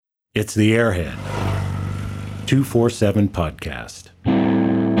It's the Airhead 247 podcast.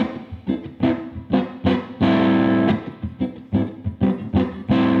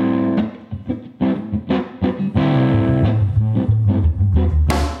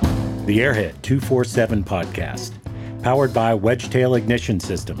 The Airhead 247 podcast, powered by Wedgetail Ignition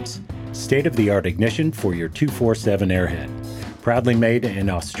Systems, state-of-the-art ignition for your 247 Airhead. Proudly made in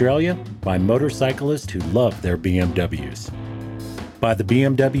Australia by motorcyclists who love their BMWs. By the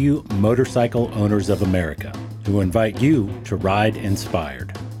BMW Motorcycle Owners of America, who invite you to ride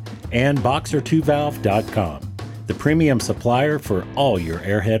inspired. And Boxer2Valve.com, the premium supplier for all your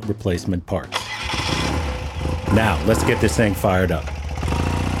Airhead replacement parts. Now, let's get this thing fired up.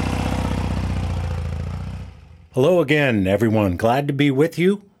 Hello again, everyone. Glad to be with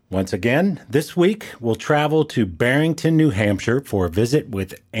you once again. This week, we'll travel to Barrington, New Hampshire for a visit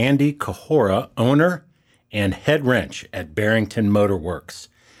with Ande Kahora, owner and head wrench at Barrington Motor Works.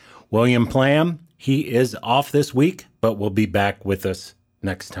 William Plam, he is off this week, but will be back with us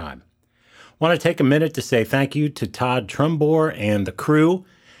next time. Want to take a minute to say thank you to Todd Trumbore and the crew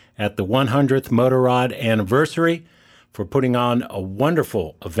at the 100th Motor Rod anniversary for putting on a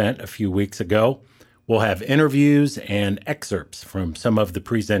wonderful event a few weeks ago. We'll have interviews and excerpts from some of the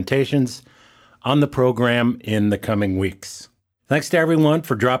presentations on the program in the coming weeks. Thanks to everyone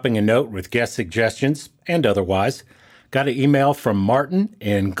for dropping a note with guest suggestions and otherwise. Got an email from Martin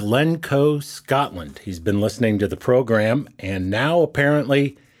in Glencoe, Scotland. He's been listening to the program, and now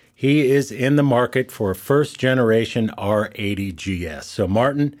apparently he is in the market for a first-generation R80 GS. So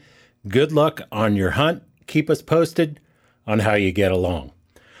Martin, good luck on your hunt. Keep us posted on how you get along.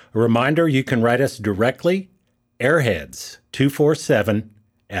 A reminder, you can write us directly,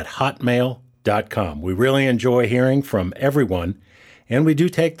 airheads247@hotmail.com. We really enjoy hearing from everyone, and we do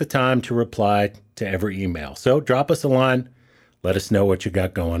take the time to reply to every email. So drop us a line. Let us know what you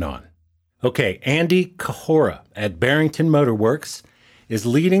got going on. Okay, Ande Kahora at Barrington Motor Works is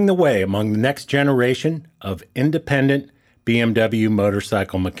leading the way among the next generation of independent BMW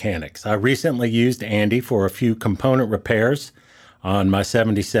motorcycle mechanics. I recently used Ande for a few component repairs on my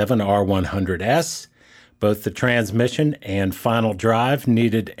 77 R100S. Both the transmission and final drive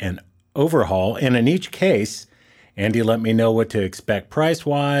needed an overhaul, and in each case, Ande let me know what to expect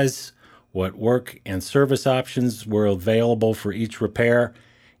price-wise, what work and service options were available for each repair,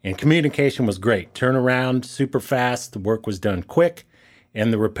 and communication was great. Turnaround, super fast, the work was done quick,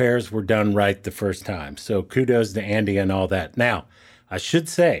 and the repairs were done right the first time. So kudos to Ande and all that. Now, I should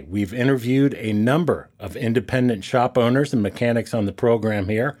say, we've interviewed a number of independent shop owners and mechanics on the program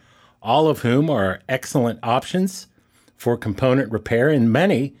here, all of whom are excellent options for component repair, and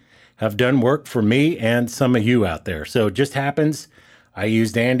many have done work for me and some of you out there. So it just happens I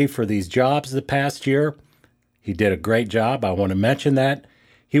used Ande for these jobs the past year. He did a great job. I want to mention that.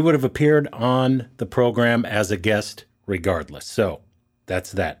 He would have appeared on the program as a guest regardless. So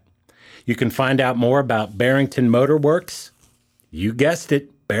that's that. You can find out more about Barrington Motor Works. You guessed it,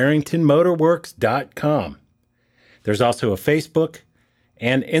 barringtonmotorworks.com. There's also a Facebook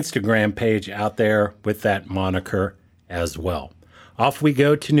and Instagram page out there with that moniker as well. Off we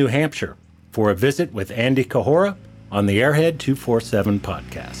go to New Hampshire for a visit with Ande Kahora on the Airhead 247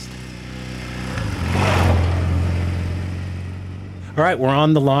 podcast. All right, we're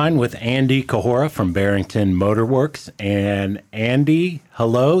on the line with Ande Kahora from Barrington Motor Works. And Ande,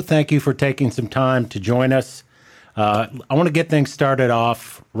 hello. Thank you for taking some time to join us. I want to get things started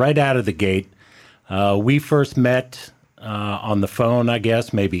off right out of the gate. We first met on the phone, I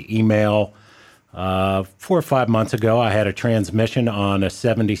guess, maybe email, 4 or 5 months ago. I had a transmission on a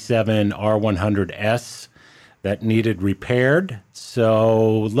 77 R100S that needed repaired.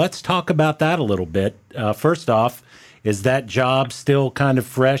 So let's talk about that a little bit. First off, is that job still kind of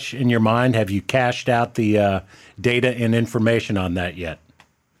fresh in your mind? Have you cashed out the data and information on that yet?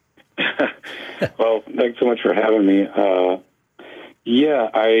 Well, thanks so much for having me. I'm.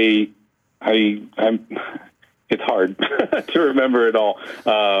 It's hard to remember it all.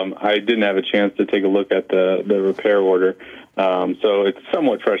 I didn't have a chance to take a look at the repair order, so it's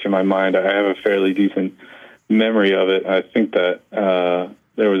somewhat fresh in my mind. I have a fairly decent memory of it. I think that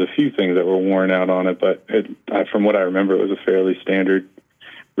there was a few things that were worn out on it, but from what I remember, it was a fairly standard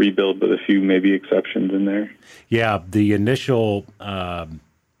rebuild with a few maybe exceptions in there. Yeah, the initial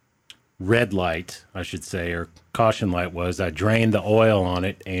red light, I should say, or caution light was I drained the oil on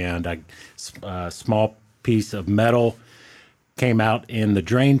it, and a small piece of metal came out in the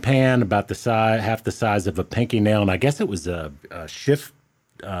drain pan about the size, half the size of a pinky nail, and I guess it was a shift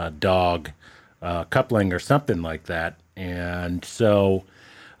dog coupling or something like that. And so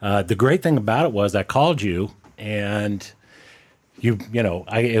the great thing about it was I called you, and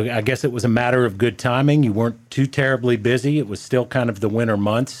I guess it was a matter of good timing. You weren't too terribly busy. It was still kind of the winter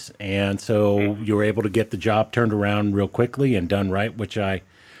months, and so you were able to get the job turned around real quickly and done right, which I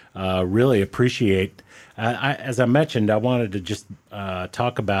really appreciate. As I mentioned, I wanted to just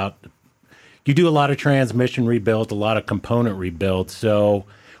talk about, you do a lot of transmission rebuild, a lot of component rebuild. So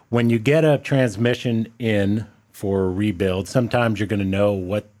when you get a transmission in for a rebuild, sometimes you're going to know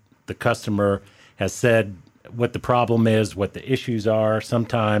what the customer has said, what the problem is, what the issues are.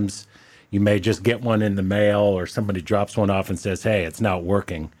 Sometimes you may just get one in the mail, or somebody drops one off and says, hey, it's not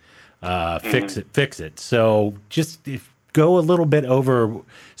working. Fix it. So just go a little bit over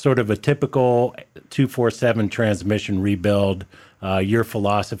sort of a typical 247 transmission rebuild, your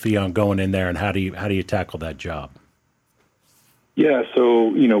philosophy on going in there, and how do you tackle that job? Yeah, so,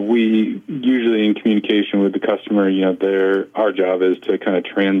 we usually in communication with the customer, our job is to kind of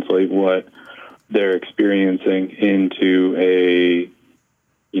translate what they're experiencing into a,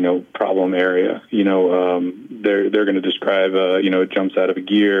 problem area. They're going to describe, it jumps out of a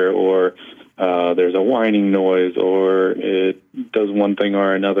gear, or there's a whining noise, or it does one thing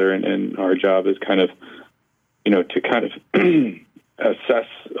or another, and our job is kind of, to kind of assess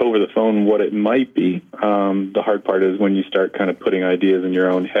over the phone what it might be. The hard part is when you start kind of putting ideas in your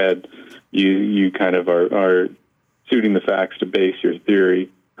own head, you kind of are suiting the facts to base your theory,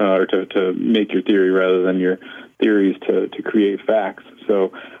 or to make your theory rather than your theories to create facts.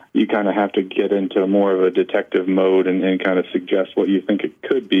 So you kind of have to get into more of a detective mode and kind of suggest what you think it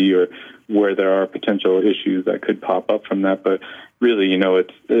could be, or where there are potential issues that could pop up from that. But really,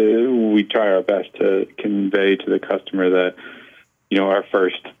 we try our best to convey to the customer that, our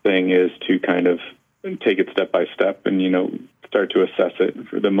first thing is to kind of take it step by step and, start to assess it.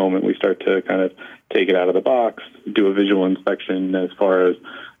 For the moment we start to kind of take it out of the box, do a visual inspection as far as,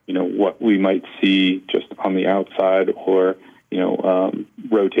 what we might see just on the outside, or,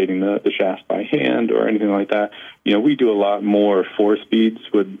 rotating the shaft by hand or anything like that. We do a lot more 4 speeds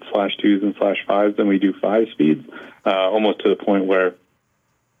with /2s and /5s than we do 5 speeds, almost to the point where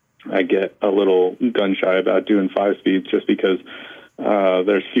I get a little gun shy about doing 5 speeds just because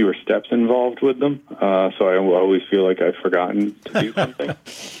there's fewer steps involved with them. So I always feel like I've forgotten to do something.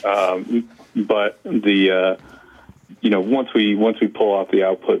 But the, once we pull off the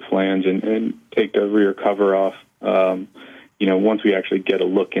output flange and take the rear cover off, once we actually get a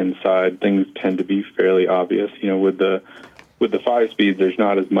look inside, things tend to be fairly obvious. With the 5 speeds, there's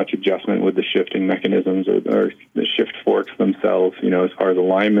not as much adjustment with the shifting mechanisms or the shift forks themselves, as far as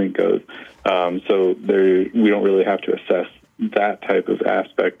alignment goes. So we don't really have to assess that type of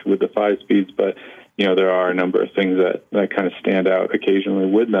aspect with the 5 speeds, but there are a number of things that kind of stand out occasionally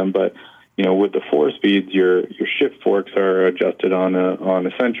with them. But with the 4 speeds, your shift forks are adjusted on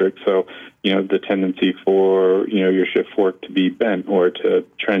a centric, so the tendency for your shift fork to be bent or to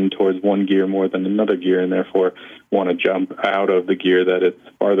trend towards one gear more than another gear, and therefore want to jump out of the gear that it's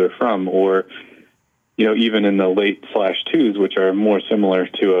farther from, or even in the late /2s, which are more similar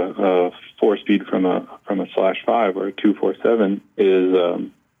to a 4-speed from a /5 or a 247, is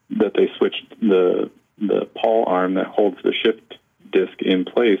that they switched the pawl arm that holds the shift disc in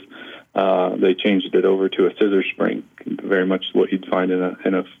place. They changed it over to a scissor spring, very much what you'd find in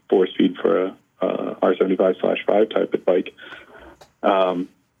a 4-speed for a R75/5 type of bike.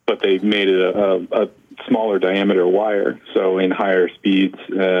 But they made it a smaller diameter wire, so in higher speeds,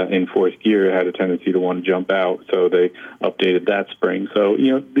 in 4th gear, it had a tendency to want to jump out, so they updated that spring. So,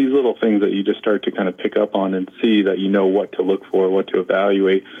 these little things that you just start to kind of pick up on and see that what to look for, what to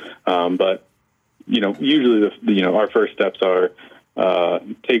evaluate. But, usually, our first steps are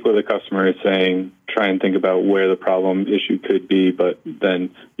take what the customer is saying, try and think about where the problem issue could be, but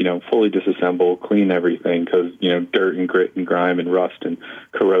then, fully disassemble, clean everything, because, dirt and grit and grime and rust and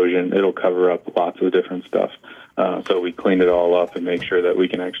corrosion, it'll cover up lots of different stuff. So we clean it all up and make sure that we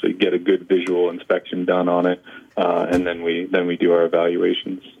can actually get a good visual inspection done on it. And then we do our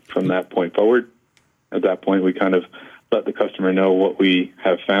evaluations from that point forward. At that point, we kind of let the customer know what we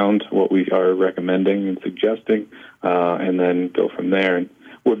have found, what we are recommending and suggesting, and then go from there. And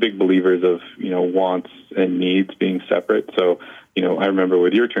we're big believers of, wants and needs being separate. So, I remember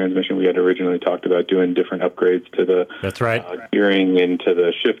with your transmission, we had originally talked about doing different upgrades to the That's right. Gearing into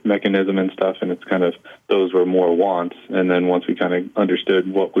the shift mechanism and stuff. And it's kind of, those were more wants. And then once we kind of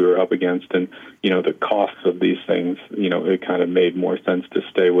understood what we were up against and, the costs of these things, it kind of made more sense to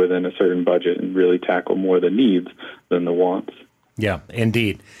stay within a certain budget and really tackle more the needs than the wants. Yeah,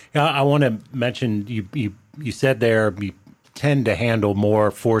 indeed. I want to mention, you said there, you tend to handle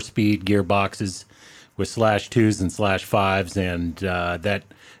more 4-speed gearboxes with /2s and /5s, and that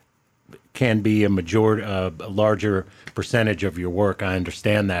can be a larger percentage of your work. I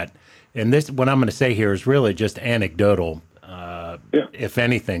understand that. And this, what I'm going to say here is really just anecdotal, if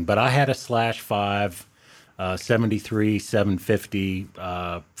anything. But I had a /5 73 750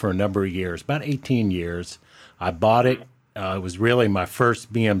 for a number of years, about 18 years. I bought it. It was really my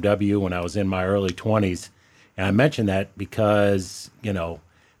first BMW when I was in my early 20s. And I mention that because,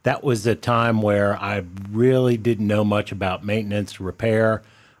 that was a time where I really didn't know much about maintenance, repair.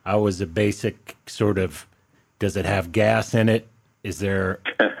 I was a basic sort of, does it have gas in it? Is there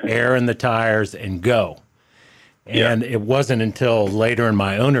air in the tires? And go. And it wasn't until later in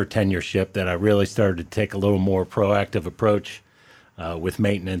my owner tenureship that I really started to take a little more proactive approach with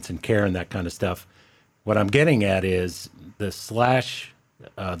maintenance and care and that kind of stuff. What I'm getting at is the 4-speed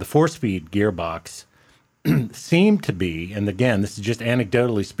gearbox seemed to be, and again, this is just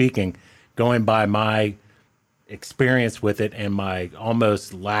anecdotally speaking, going by my experience with it and my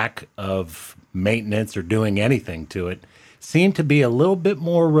almost lack of maintenance or doing anything to it, seemed to be a little bit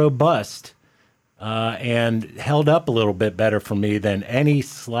more robust and held up a little bit better for me than any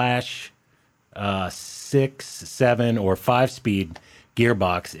 /6, 7, or 5-speed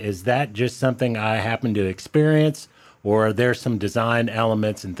gearbox. Is that just something I happen to experience, or are there some design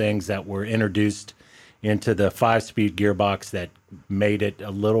elements and things that were introduced into the 5-speed gearbox that made it a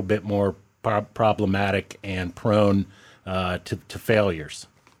little bit more problematic and prone to failures?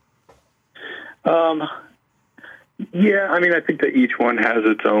 Yeah, I mean, I think that each one has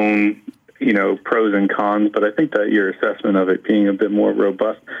its own, pros and cons, but I think that your assessment of it being a bit more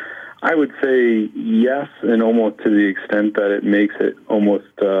robust, I would say yes, and almost to the extent that it makes it almost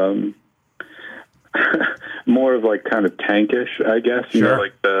more of like kind of tankish, I guess.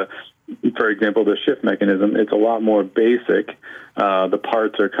 Sure. For example, the shift mechanism, it's a lot more basic. The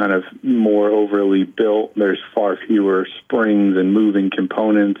parts are kind of more overly built. There's far fewer springs and moving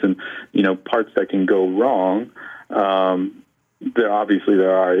components and, parts that can go wrong. There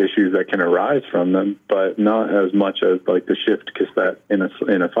are issues that can arise from them, but not as much as like the shift cassette in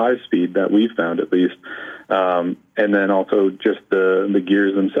a 5-speed that we've found, at least. And then also just the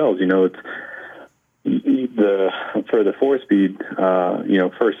gears themselves. For the 4-speed,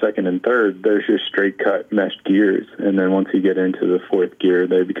 first, second, and third, there's just straight cut meshed gears, and then once you get into the 4th gear,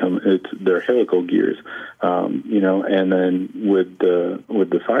 they're helical gears, and then with the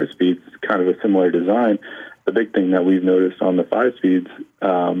 5-speeds, kind of a similar design. The big thing that we've noticed on the 5-speeds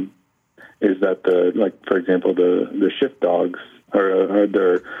is that for example, the shift dogs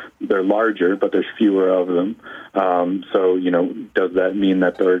they're larger, but there's fewer of them. So, does that mean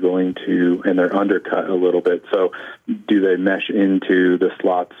that they're going to, and they're undercut a little bit? So do they mesh into the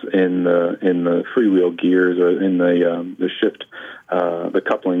slots in the freewheel gears or in the shift, the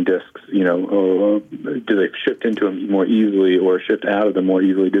coupling discs, or do they shift into them more easily or shift out of them more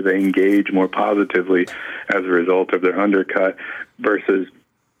easily? Do they engage more positively as a result of their undercut versus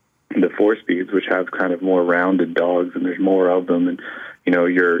the 4-speeds, which have kind of more rounded dogs, and there's more of them, and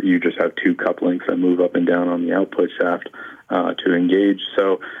you just have 2 couplings that move up and down on the output shaft to engage.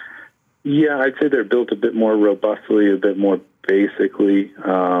 So, yeah, I'd say they're built a bit more robustly, a bit more basically.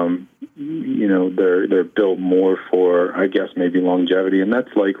 They're built more for, I guess, maybe longevity, and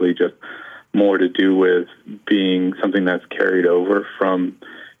that's likely just more to do with being something that's carried over from,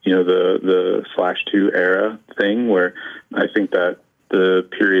 the /2 era thing, where I think that the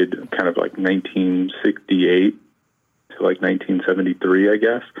period kind of like 1968 to like 1973, I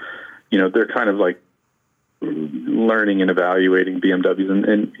guess, they're kind of like learning and evaluating BMWs,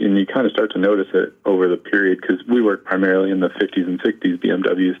 and you kind of start to notice it over the period, because we work primarily in the 50s and 60s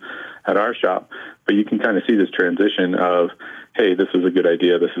BMWs at our shop, but you can kind of see this transition of, hey, this is a good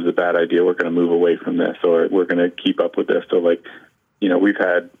idea, this is a bad idea, we're going to move away from this, or we're going to keep up with this. So like, we've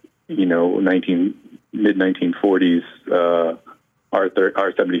had, mid-1940s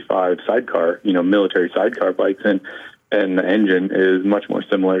R75 sidecar, military sidecar bikes, and the engine is much more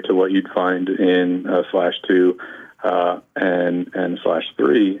similar to what you'd find in /2 and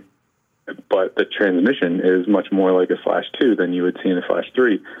 /3, but the transmission is much more like a /2 than you would see in a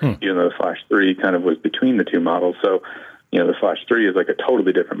 /3, even though the /3 kind of was between the two models. So, the /3 is like a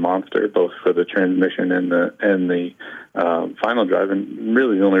totally different monster, both for the transmission and the final drive. And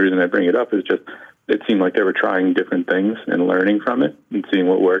really, the only reason I bring it up is just it seemed like they were trying different things and learning from it and seeing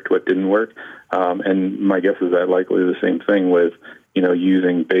what worked, what didn't work. And my guess is that likely the same thing with,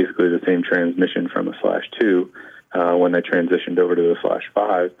 using basically the same transmission from a /2 when they transitioned over to the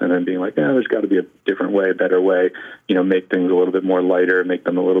 /5, and then being like, there's got to be a different way, a better way, make things a little bit more lighter, make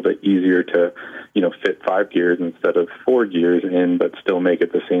them a little bit easier to, fit 5 gears instead of 4 gears in, but still make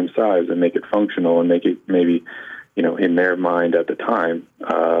it the same size and make it functional and make it maybe, in their mind at the time,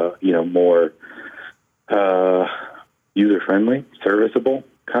 more user-friendly, serviceable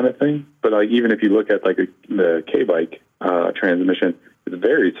kind of thing. But like, even if you look at like the K-Bike transmission, it's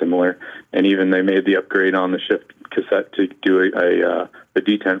very similar. And even they made the upgrade on the shift cassette to do a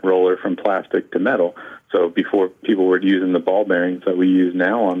detent roller from plastic to metal. So before people were using the ball bearings that we use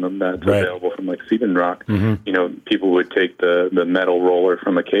now on them, that's right. available from like Sieben Rock, people would take the metal roller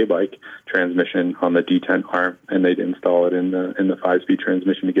from a K-Bike transmission on the detent arm, and they'd install it in the 5-speed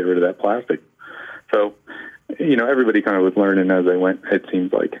transmission to get rid of that plastic. So, everybody kind of was learning as they went, it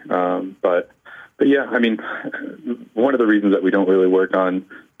seems like. But yeah, I mean, one of the reasons that we don't really work on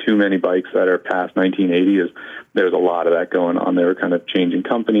too many bikes that are past 1980 is there's a lot of that going on. They were kind of changing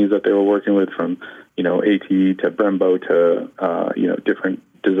companies that they were working with, from, ATE to Brembo to, different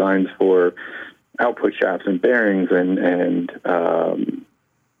designs for output shafts and bearings and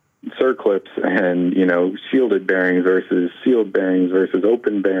circlips and, shielded bearings versus sealed bearings versus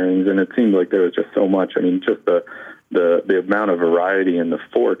open bearings. And it seemed like there was just so much. I mean, just the amount of variety in the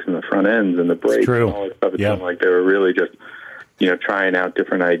forks and the front ends and the brakes and all that stuff. It seemed like they were really just, trying out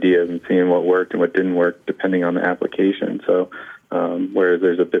different ideas and seeing what worked and what didn't work depending on the application. So, whereas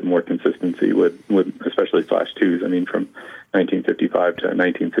there's a bit more consistency with especially Flash 2s. I mean, from 1955 to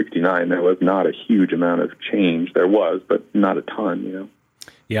 1969, there was not a huge amount of change. There was, but not a ton,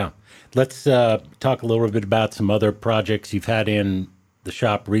 Yeah. Let's talk a little bit about some other projects you've had in the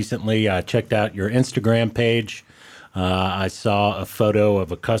shop recently. I checked out your Instagram page. I saw a photo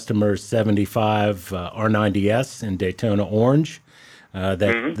of a customer's 75 R90S in Daytona Orange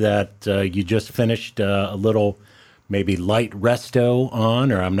that you just finished a little maybe light resto on,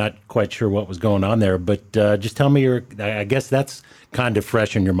 or I'm not quite sure what was going on there. But just tell me I guess that's kind of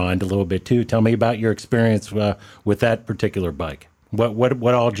fresh in your mind a little bit too. Tell me about your experience with that particular bike.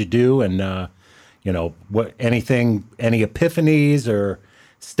 What all did you do, and any epiphanies or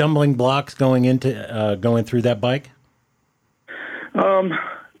stumbling blocks going through that bike?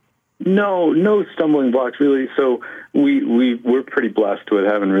 No stumbling blocks really. So we're pretty blessed with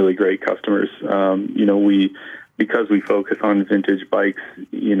having really great customers. Because we focus on vintage bikes,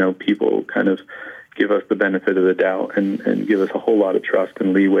 people kind of give us the benefit of the doubt and give us a whole lot of trust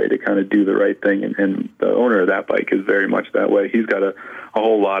and leeway to kind of do the right thing. And the owner of that bike is very much that way. He's got a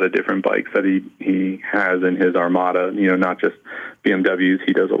whole lot of different bikes that he has in his armada, not just BMWs.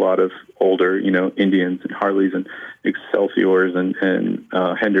 He does a lot of older, Indians and Harleys and Excelsiors and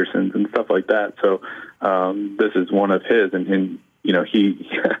Hendersons and stuff like that. So this is one of his, and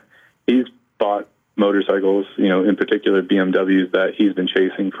he's bought motorcycles, in particular BMWs that he's been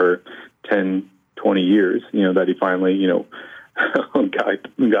chasing for 10, 20 years, that he finally,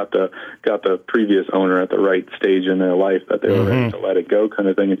 got the previous owner at the right stage in their life that they were ready to let it go kind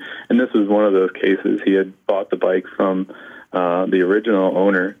of thing. And this was one of those cases. He had bought the bike from the original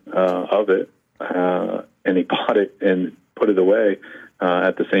owner of it, and he bought it and put it away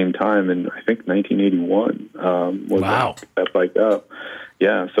at the same time in, I think, 1981 was that bike up.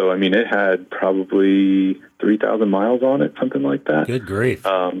 Yeah, so, I mean, it had probably 3,000 miles on it, something like that. Good grief.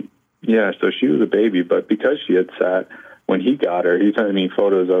 Yeah, so she was a baby, but because she had sat, when he got her, he sent me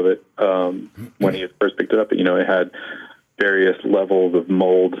photos of it when he had first picked it up. It had various levels of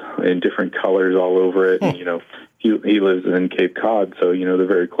mold in different colors all over it. And, he lives in Cape Cod, so, they're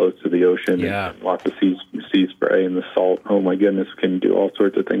very close to the ocean. Yeah. And lots of sea spray and the salt. Oh, my goodness, can do all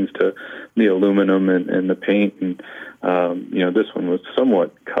sorts of things to the aluminum and the paint. And, this one was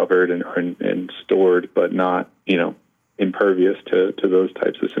somewhat covered and stored, but not, impervious to those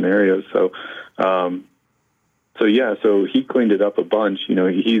types of scenarios. So he cleaned it up a bunch.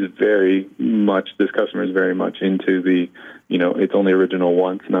 He's very much, this customer is very much into the, it's only original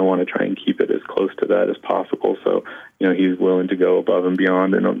once, and I want to try and keep it as close to that as possible. So, he's willing to go above and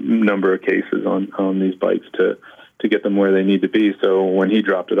beyond in a number of cases on these bikes to get them where they need to be. So when he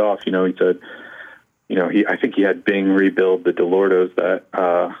dropped it off, he said, I think he had Bing rebuild the Delortos that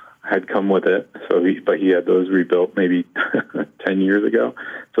had come with it. But he had those rebuilt maybe 10 years ago.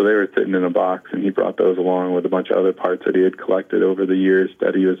 So they were sitting in a box, and he brought those along with a bunch of other parts that he had collected over the years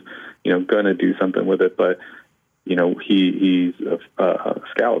that he was, going to do something with it. But, he's a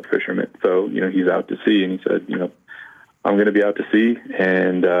scallop fisherman. So, he's out to sea, and he said, I'm going to be out to sea,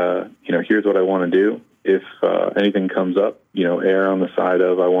 and, here's what I want to do. If anything comes up, err on the side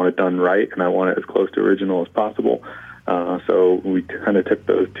of I want it done right, and I want it as close to original as possible. So we kind of took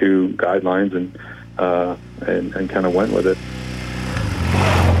those two guidelines and kind of went with it.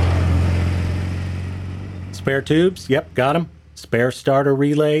 Spare tubes, yep, got them. Spare starter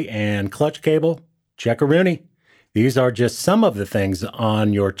relay and clutch cable, check-a-rooney. These are just some of the things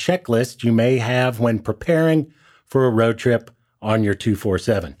on your checklist you may have when preparing for a road trip on your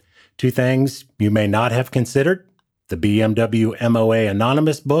 247. Two things you may not have considered: the BMW MOA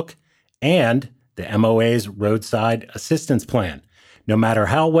Anonymous book and the MOA's Roadside Assistance Plan. No matter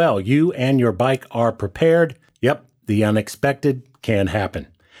how well you and your bike are prepared, yep, the unexpected can happen.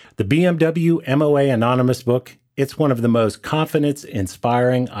 The BMW MOA Anonymous book, it's one of the most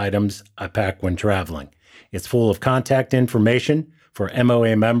confidence-inspiring items I pack when traveling. It's full of contact information for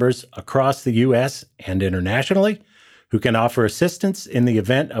MOA members across the U.S. and internationally who can offer assistance in the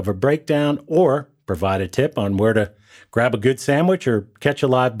event of a breakdown or provide a tip on where to grab a good sandwich or catch a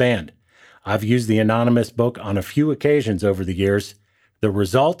live band. I've used the Anonymous book on a few occasions over the years. The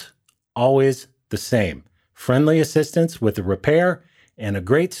result, always the same: friendly assistance with the repair and a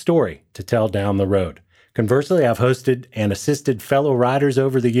great story to tell down the road. Conversely, I've hosted and assisted fellow riders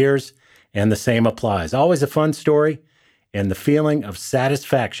over the years, and the same applies. Always a fun story and the feeling of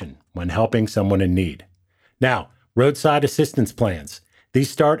satisfaction when helping someone in need. Now, roadside assistance plans. These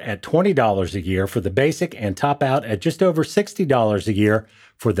start at $20 a year for the basic and top out at just over $60 a year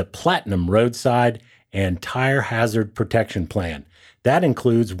for the Platinum Roadside and Tire Hazard Protection Plan. That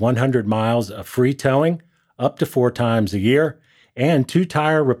includes 100 miles of free towing up to 4 times a year and 2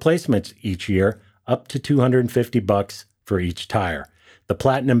 tire replacements each year up to $250 for each tire. The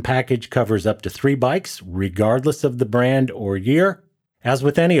Platinum package covers up to 3 bikes regardless of the brand or year. As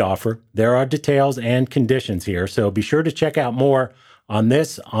with any offer, there are details and conditions here, so be sure to check out more on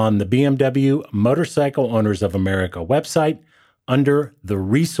this on the BMW Motorcycle Owners of America website under the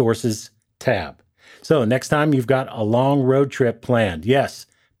Resources tab. So next time you've got a long road trip planned, yes,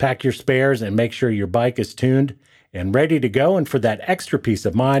 pack your spares and make sure your bike is tuned and ready to go. And for that extra peace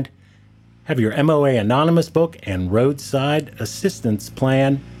of mind, have your MOA Anonymous book and roadside assistance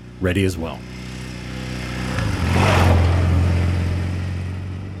plan ready as well.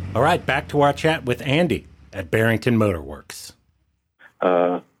 All right, back to our chat with Andy at Barrington Motor Works.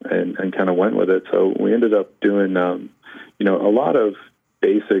 And kind of went with it. So we ended up doing, a lot of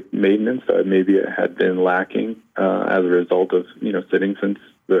basic maintenance that maybe it had been lacking as a result of, sitting since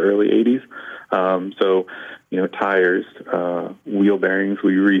the early 80s. So, tires, wheel bearings,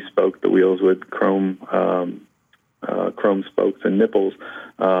 we re-spoked the wheels with chrome spokes and nipples.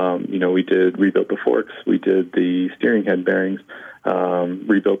 We rebuilt the forks. We did the steering head bearings,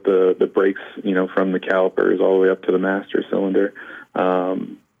 rebuilt the brakes, from the calipers all the way up to the master cylinder.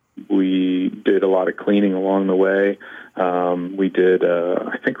 We did a lot of cleaning along the way. We did,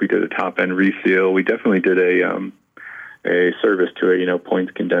 I think we did a top end reseal. We definitely did a service to it,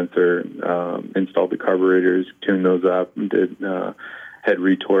 points condenser, installed the carburetors, tuned those up, and did head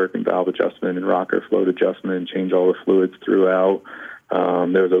retorque and valve adjustment and rocker float adjustment, and changed all the fluids throughout.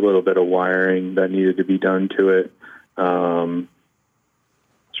 There was a little bit of wiring that needed to be done to it. Trying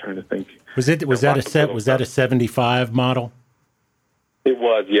to think. Was that a 75 model? It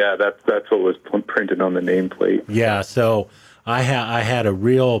was, yeah. That's what was printed on the nameplate. Yeah, so I had a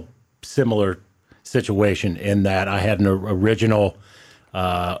real similar situation in that I had an original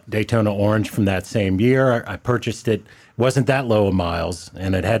Daytona Orange from that same year. I purchased it. It wasn't that low of miles,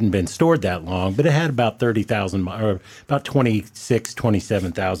 and it hadn't been stored that long, but it had about 30,000 or about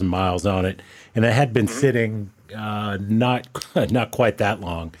 27,000 miles on it, and it had been sitting not quite that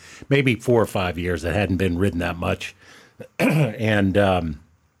long, maybe 4 or 5 years. It hadn't been ridden that much. And I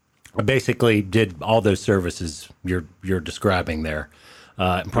basically did all those services you're describing there.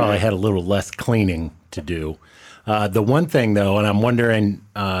 Probably had a little less cleaning to do. The one thing, though, and I'm wondering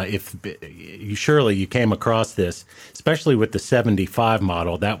if you came across this, especially with the 75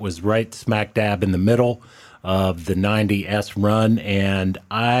 model, that was right smack dab in the middle of the 90S run, and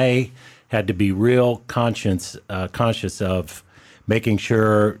I had to be real conscious of making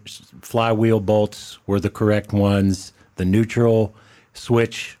sure flywheel bolts were the correct ones, the neutral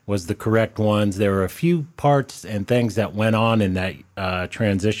switch was the correct ones. There were a few parts and things that went on in that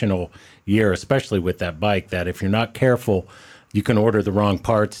transitional year, especially with that bike, that if you're not careful, you can order the wrong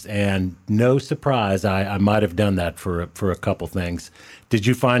parts. And no surprise, I might have done that for a couple things. Did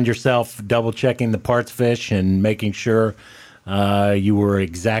you find yourself double checking the parts fiche and making sure you were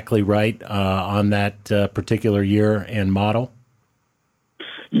exactly right on that particular year and model?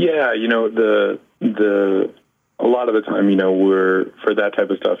 Yeah, a lot of the time, we're for that type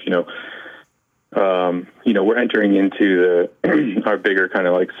of stuff, we're entering into our bigger kind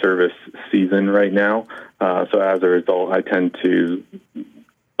of like service season right now. So as a result, I tend to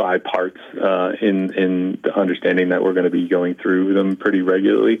buy parts in the understanding that we're going to be going through them pretty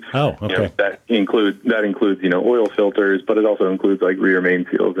regularly. Oh, okay. That includes oil filters, but it also includes like rear main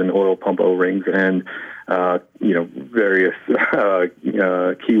seals and oil pump O-rings and various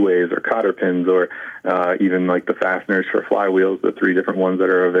keyways or cotter pins, or even like the fasteners for flywheels, the 3 different ones that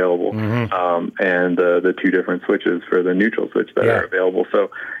are available, and the 2 different switches for the neutral switch that are available.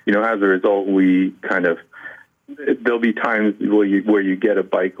 So, as a result, we kind of, there'll be times where you get a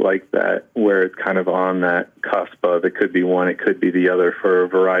bike like that where it's kind of on that cusp of, it could be one, it could be the other for a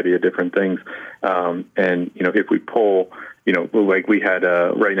variety of different things. And if we pull, like we had,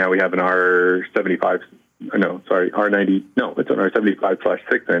 right now we have an R75, R90, no, it's an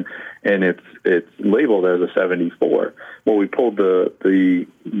R75/6 and it's labeled as a 74. Well, we pulled the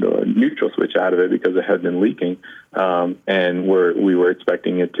neutral switch out of it because it had been leaking, and we were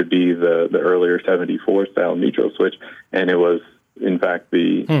expecting it to be the earlier 74 style neutral switch, and it was in fact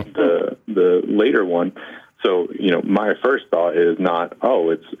the later one. So my first thought is not,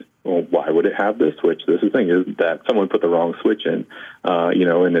 well, why would it have this switch? This is the thing, is that someone put the wrong switch in,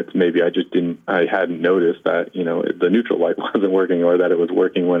 and it's maybe I hadn't noticed that, the neutral light wasn't working, or that it was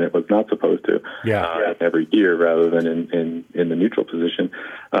working when it was not supposed to, every gear rather than in the neutral position.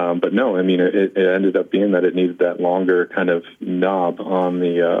 But no, I mean, it ended up being that it needed that longer kind of knob on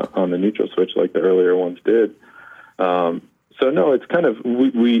the neutral switch like the earlier ones did. So no, it's kind of,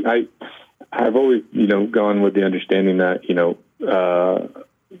 I've always, gone with the understanding that,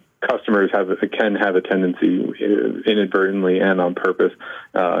 customers can have a tendency, inadvertently and on purpose,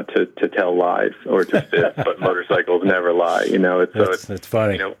 to tell lies or to fit, but motorcycles never lie. It's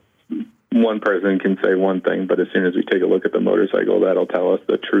funny. One person can say one thing, but as soon as we take a look at the motorcycle, that'll tell us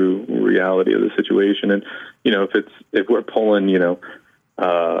the true reality of the situation. And if we're pulling,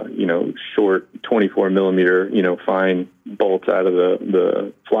 short 24 millimeter, fine bolts out of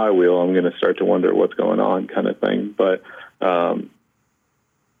the flywheel, I'm going to start to wonder what's going on, kind of thing. But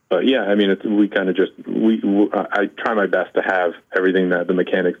yeah, I mean, we kind of I try my best to have everything that the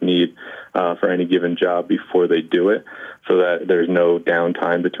mechanics need for any given job before they do it, so that there's no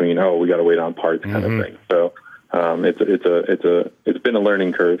downtime between, we got to wait on parts, kind of thing. So it's been a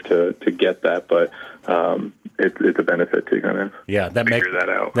learning curve to get that, but it's a benefit to kind of figure that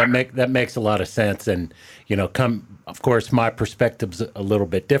out. That makes a lot of sense. And of course, my perspective's a little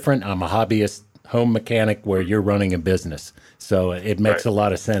bit different. I'm a hobbyist home mechanic, where you're running a business, so it makes a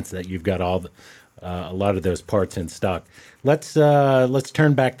lot of sense that you've got a lot of those parts in stock. Let's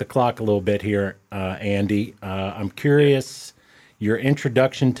turn back the clock a little bit here, Andy. I'm curious your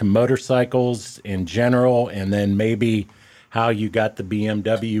introduction to motorcycles in general, and then maybe how you got the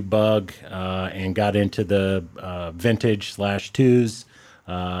BMW bug and got into the vintage/twos,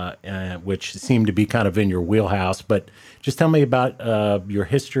 which seemed to be kind of in your wheelhouse. But just tell me about your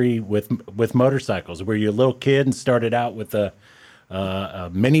history with motorcycles. Were you a little kid and started out with a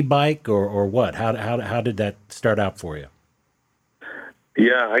mini bike, or what? How did that start out for you?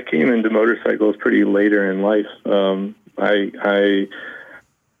 Yeah, I came into motorcycles pretty later in life. I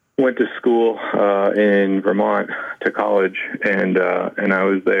went to school in Vermont to college, and I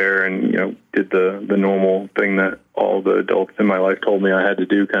was there and did the normal thing that all the adults in my life told me I had to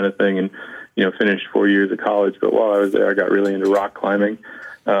do, kind of thing, and finished 4 years of college. But while I was there, I got really into rock climbing,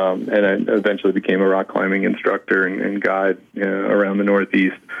 and I eventually became a rock climbing instructor and guide around the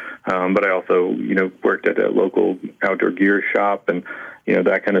Northeast. But I also worked at a local outdoor gear shop and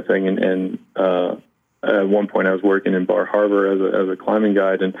that kind of thing, and at one point I was working in Bar Harbor as a climbing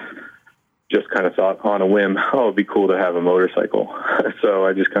guide, and just kind of thought on a whim, it'd be cool to have a motorcycle. So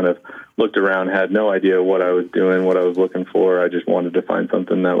I just kind of looked around, had no idea what I was doing, what I was looking for. I just wanted to find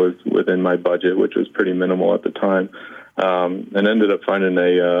something that was within my budget, which was pretty minimal at the time, and ended up finding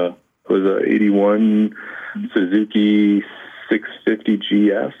it was a 81 Suzuki 650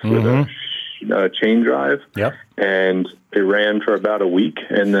 GS with a chain drive. Yep. And it ran for about a week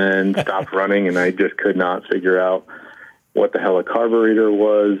and then stopped running, and I just could not figure out what the hell a carburetor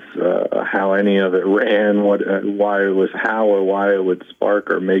was, how any of it ran, why it was or why it would spark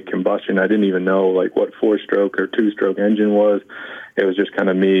or make combustion. I didn't even know what 4-stroke or 2-stroke engine was. It was just kind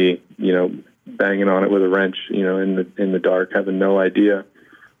of me, banging on it with a wrench, in the dark, having no idea.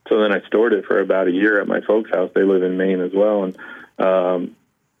 So then I stored it for about a year at my folks' house. They live in Maine as well, and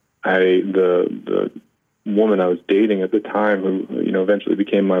the woman I was dating at the time, who eventually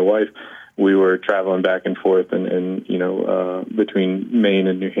became my wife, we were traveling back and forth and between Maine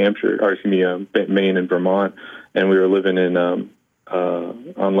and New Hampshire, Maine and Vermont, and we were living in on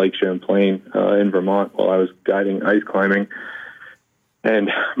Lake Champlain in Vermont while I was guiding ice climbing.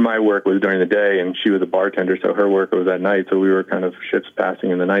 And my work was during the day, and she was a bartender, so her work was at night. So we were kind of shifts passing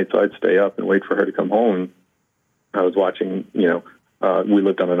in the night. So I'd stay up and wait for her to come home. I was watching, we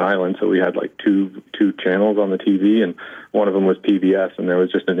lived on an island, so we had like two channels on the TV, and one of them was PBS, and there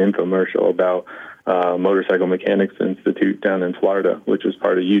was just an infomercial about Motorcycle Mechanics Institute down in Florida, which was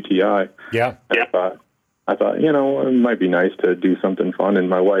part of UTI. Yeah. And I thought, it might be nice to do something fun. And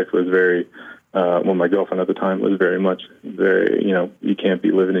my wife was very, my girlfriend at the time was very, you can't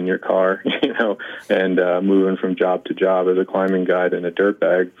be living in your car, and moving from job to job as a climbing guide in a dirt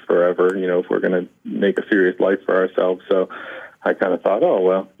bag forever, if we're going to make a serious life for ourselves. So I kind of thought,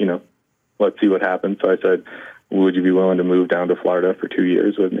 let's see what happens. So I said, would you be willing to move down to Florida for 2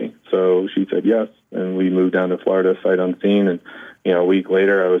 years with me? So she said yes, and we moved down to Florida sight unseen. And a week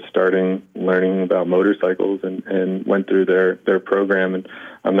later, I was learning about motorcycles and went through their program. And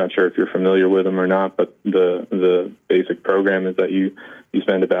I'm not sure if you're familiar with them or not, but the basic program is that you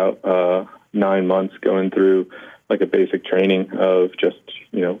spend about 9 months going through like a basic training of just,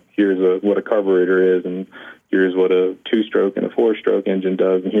 here's what a carburetor is, and here's what a 2-stroke and a 4-stroke engine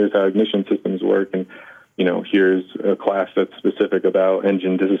does, and here's how ignition systems work, and here's a class that's specific about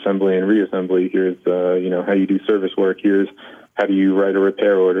engine disassembly and reassembly. Here's, how you do service work. Here's how do you write a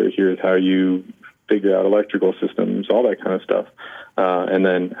repair order. Here's how you figure out electrical systems, all that kind of stuff. And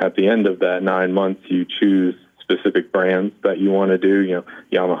then at the end of that 9 months, you choose specific brands that you want to do,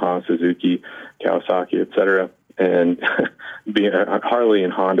 Yamaha, Suzuki, Kawasaki, et cetera. And Harley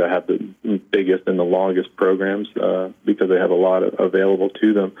and Honda have the biggest and the longest programs because they have a lot available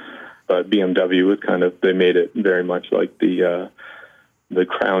to them. But BMW was they made it very much like the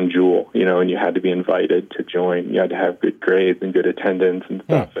crown jewel, and you had to be invited to join. You had to have good grades and good attendance and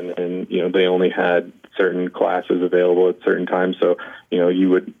stuff. Yeah. And they only had certain classes available at certain times. So, if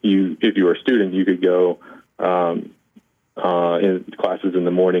you were a student, you could go in classes in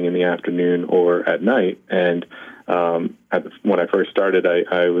the morning, in the afternoon, or at night. And when I first started,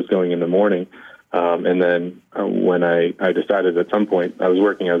 I was going in the morning. And then when I decided at some point, I was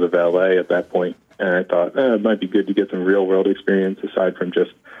working as a valet at that point, and I thought it might be good to get some real-world experience aside from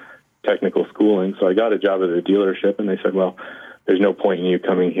just technical schooling. So I got a job at a dealership, and they said, well, there's no point in you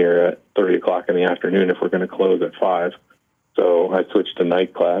coming here at 3 o'clock in the afternoon if we're going to close at 5. So I switched to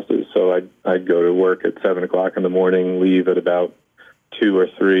night classes. So I'd go to work at 7 o'clock in the morning, leave at about 2 or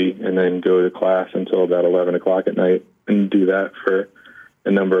 3, and then go to class until about 11 o'clock at night, and do that for a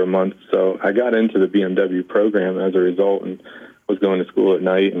number of months. So I got into the BMW program as a result, and was going to school at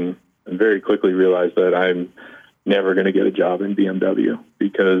night, and very quickly realized that I'm never going to get a job in BMW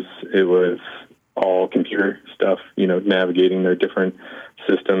because it was all computer stuff, navigating their different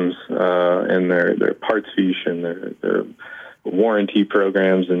systems and their parts fiche and their warranty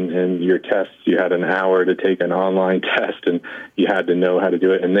programs and your tests. You had an hour to take an online test, and you had to know how to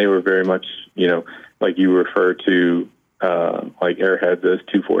do it. And they were very much, like you refer to like Airheads as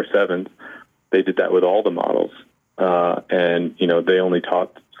 247s. They did that with all the models. And, they only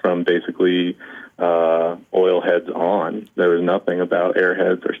taught from basically oil heads on. There was nothing about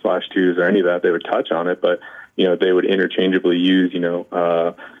Airheads or /2s or any of that. They would touch on it, but, they would interchangeably use, an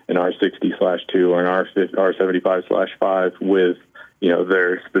R60/2 or an R75/5 with,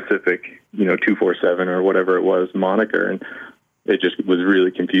 their specific, 247 or whatever it was moniker. And it just was really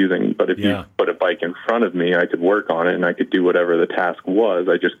confusing. But if you put a bike in front of me, I could work on it and I could do whatever the task was.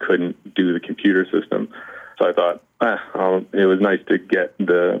 I just couldn't do the computer system. So I thought, it was nice to get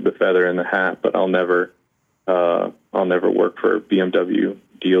the feather in the hat, but I'll never work for a BMW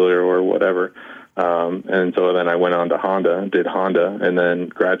dealer or whatever. And so then I went on to Honda, did Honda, and then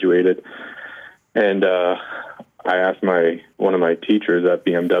graduated. And I asked one of my teachers at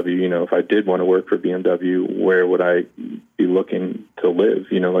BMW, if I did want to work for BMW, where would I be looking to live?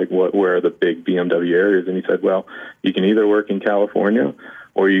 Where are the big BMW areas? And he said, well, you can either work in California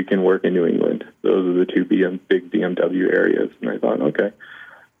or you can work in New England. Those are the two big BMW areas. And I thought, okay.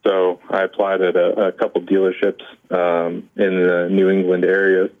 So I applied at a couple dealerships in the New England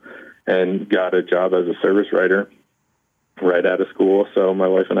areas and got a job as a service writer right out of school. So my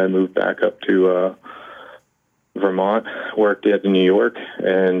wife and I moved back up to Vermont, worked at New York,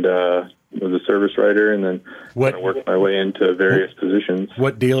 and was a service writer, and then worked my way into various positions.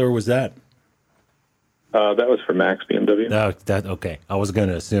 What dealer was that? That was for Max BMW. No, okay. I was going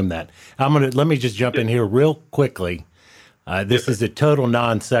to assume that. Let me just jump in here real quickly. This is a total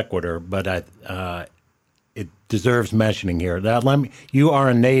non sequitur, but it deserves mentioning here. You are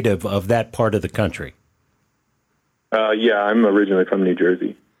a native of that part of the country. Yeah, I'm originally from New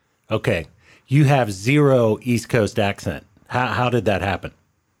Jersey. Okay. You have zero East Coast accent. How did that happen?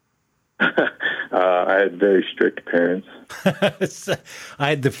 I had very strict parents.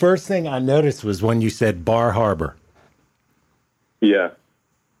 The first thing I noticed was when you said Bar Harbor. Yeah.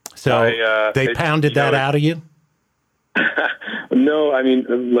 So they pounded that out of you? No, I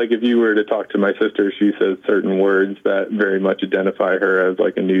mean, like if you were to talk to my sister, she says certain words that very much identify her as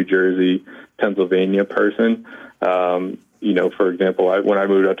like a New Jersey, Pennsylvania person. For example, when I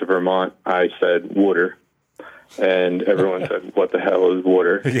moved out to Vermont, I said water, and everyone said, "What the hell is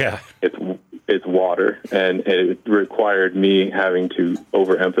water?" Yeah, it's water, and it required me having to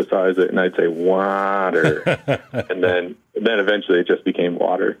overemphasize it, and I'd say water, and then eventually it just became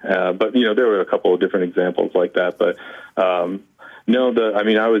water. But there were a couple of different examples like that. But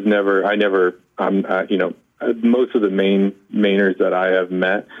most of the Mainers that I have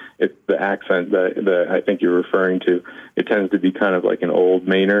met, it's the accent that I think you're referring to. It tends to be kind of like an old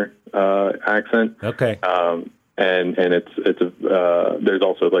Mainer accent. Okay. And there's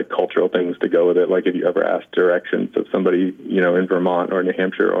also like cultural things to go with it. Like if you ever ask directions of somebody, in Vermont or New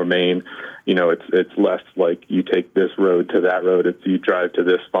Hampshire or Maine, it's less like you take this road to that road. It's you drive to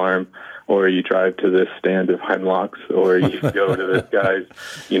this farm, or you drive to this stand of hemlocks, or you go to this guy's,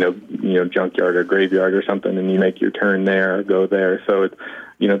 junkyard or graveyard or something, and you make your turn there or go there. So it's,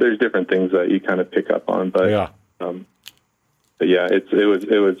 there's different things that you kind of pick up on, but yeah. But yeah, it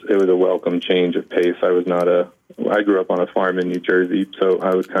was a welcome change of pace. I grew up on a farm in New Jersey, so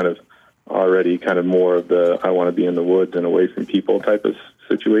I was kind of already more of the I want to be in the woods and away from people type of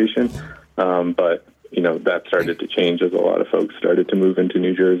situation. But that started to change as a lot of folks started to move into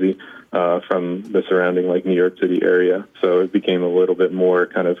New Jersey from the surrounding like New York City area. So it became a little bit more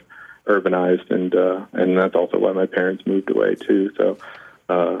kind of urbanized, and that's also why my parents moved away too. So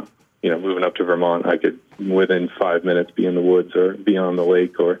moving up to Vermont, I could within 5 minutes be in the woods or be on the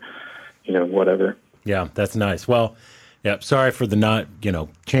lake or whatever. Yeah, that's nice. Well, yeah, sorry for the not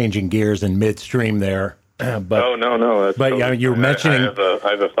changing gears in midstream there. But oh no, that's but totally you were mentioning I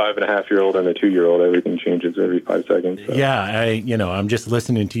have a 5.5-year-old and a 2-year-old. Everything changes every 5 seconds. So. Yeah, I'm just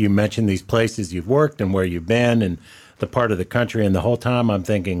listening to you mention these places you've worked and where you've been and the part of the country, and the whole time I'm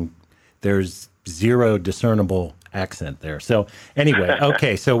thinking there's zero discernible accent there. So anyway,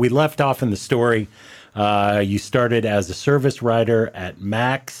 okay, so we left off in the story. You started as a service writer at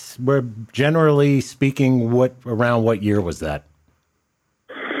Max. We're generally speaking, around what year was that?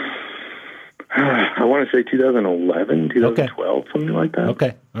 I want to say 2011, 2012, something like that.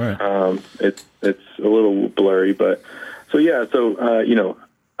 Okay, all right. It's a little blurry, but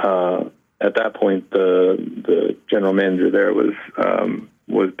at that point the general manager there was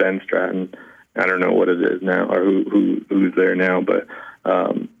Ben Stratton. I don't know what it is now or who's there now, but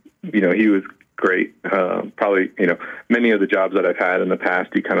he was great. Probably many of the jobs that I've had in the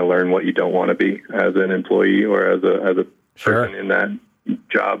past, you kind of learn what you don't want to be as an employee or as a Sure. person in that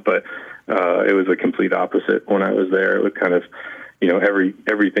job, but it was a complete opposite when I was there. It was kind of,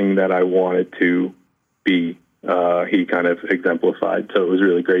 everything that I wanted to be, he kind of exemplified. So it was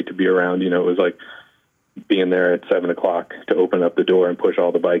really great to be around. It was like being there at 7:00 to open up the door and push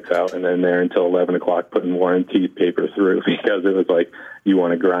all the bikes out, and then there until 11:00 putting warranty paper through, because it was like you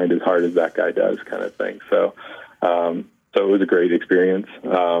want to grind as hard as that guy does, kind of thing. So, so it was a great experience.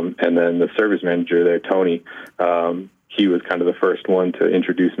 And then the service manager there, Tony, he was kind of the first one to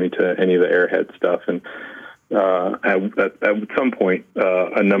introduce me to any of the Airhead stuff. And at some point,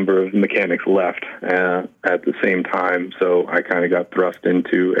 a number of mechanics left at the same time. So I kind of got thrust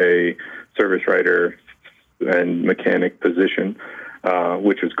into a service writer and mechanic position,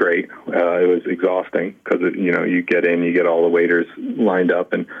 which was great. It was exhausting because, you get in, you get all the waiters lined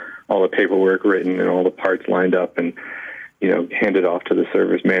up and all the paperwork written and all the parts lined up and, hand it off to the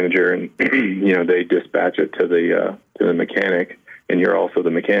service manager, and, they dispatch it to the mechanic, and you're also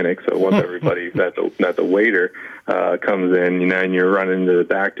the mechanic. So once everybody that's a waiter comes in, and you're running to the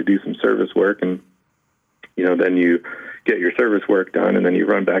back to do some service work, and, then you get your service work done, and then you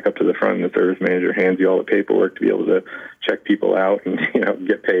run back up to the front, and the service manager hands you all the paperwork to be able to check people out and,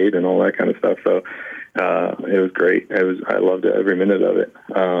 get paid and all that kind of stuff. So it was great. I loved every minute of it.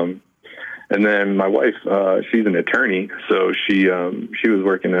 And then my wife, she's an attorney, so she was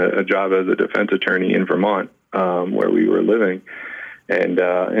working a job as a defense attorney in Vermont, where we were living,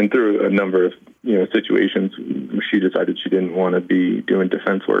 and through a number of situations, she decided she didn't want to be doing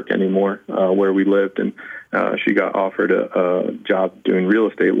defense work anymore where we lived, and she got offered a job doing real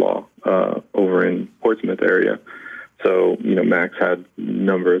estate law over in Portsmouth area. So Max had a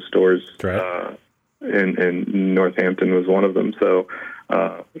number of stores, right. And Northampton was one of them. So.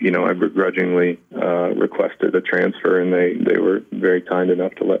 I begrudgingly requested a transfer, and they were very kind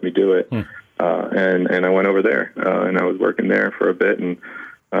enough to let me do it. And I went over there, and I was working there for a bit, and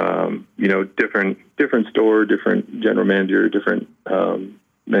different store, different general manager, different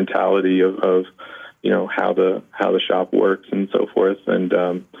mentality of how the shop works and so forth. And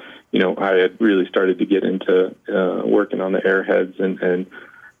I had really started to get into working on the Airheads, and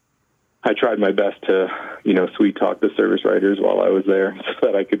I tried my best to sweet talk the service writers while I was there so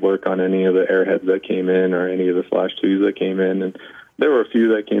that I could work on any of the Airheads that came in or any of the /2s that came in. And there were a few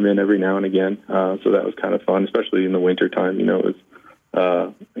that came in every now and again, so that was kind of fun, especially in the winter time. It was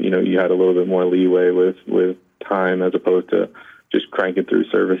you had a little bit more leeway with time as opposed to just cranking through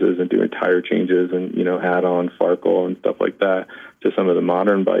services and doing tire changes and, add on Farkle and stuff like that to some of the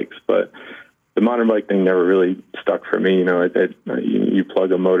modern bikes. But the modern bike thing never really stuck for me. You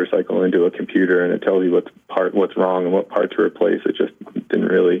plug a motorcycle into a computer and it tells you what's wrong and what part to replace. It just didn't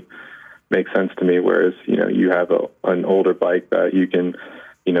really make sense to me. Whereas, you have an older bike that you can,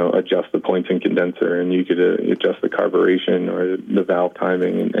 adjust the points and condenser, and you could adjust the carburation or the valve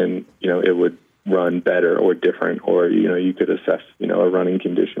timing, and it would run better or different, or you could assess a running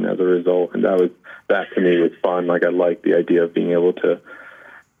condition as a result. And that to me was fun. Like, I liked the idea of being able to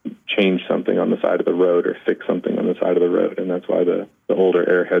change something on the side of the road or fix something on the side of the road, and that's why the older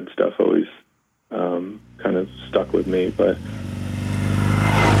Airhead stuff always kind of stuck with me. But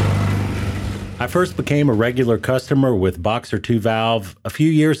I first became a regular customer with Boxer 2 Valve a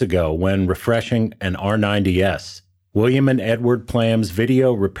few years ago when refreshing an R90S. William and Edward Plam's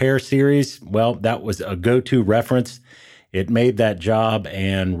video repair series, well, that was a go-to reference. It made that job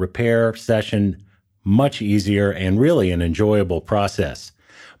and repair session much easier and really an enjoyable process.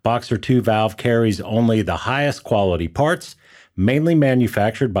 Boxer 2 Valve carries only the highest quality parts, mainly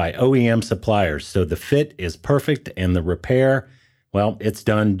manufactured by OEM suppliers, so the fit is perfect and the repair, well, it's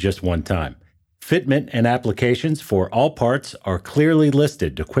done just one time. Fitment and applications for all parts are clearly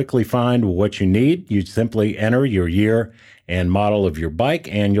listed. To quickly find what you need, you simply enter your year and model of your bike,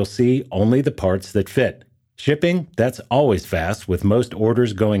 and you'll see only the parts that fit. Shipping, that's always fast, with most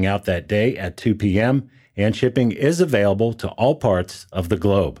orders going out that day at 2 p.m., and shipping is available to all parts of the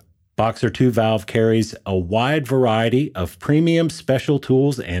globe. Boxer 2 Valve carries a wide variety of premium special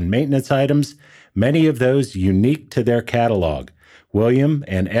tools and maintenance items, many of those unique to their catalog. William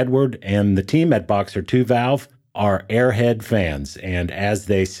and Edward and the team at Boxer 2 Valve are Airhead fans, and as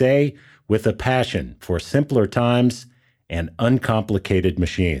they say, with a passion for simpler times and uncomplicated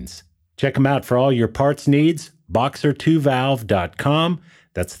machines. Check them out for all your parts needs, boxer2valve.com.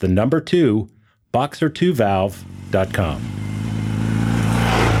 That's the number 2, boxer2valve.com.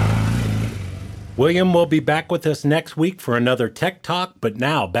 William will be back with us next week for another Tech Talk, but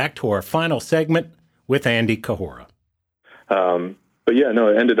now back to our final segment with Ande Kahora. But yeah, no,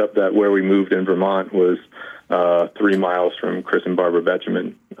 it ended up that where we moved in Vermont was 3 miles from Chris and Barbara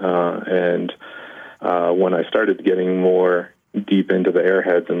Betjeman. And when I started getting more deep into the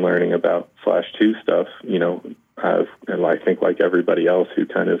Airheads and learning about /2 stuff, and I think like everybody else who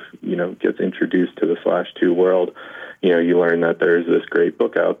kind of, gets introduced to the /2 world, you learn that there's this great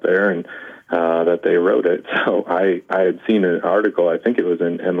book out there and that they wrote it. So I had seen an article, I think it was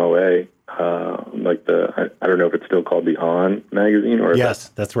in MOA, I don't know if it's still called the On magazine or yes,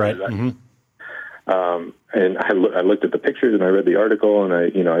 that's right. Mm-hmm. And I looked at the pictures and I read the article and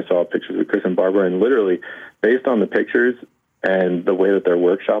I saw pictures of Chris and Barbara, and literally based on the pictures and the way that their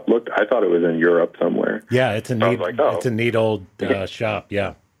workshop looked, I thought it was in Europe somewhere. Yeah, it's a neat old shop.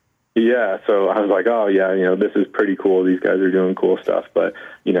 Yeah. Yeah, so I was like, oh yeah, this is pretty cool. These guys are doing cool stuff, but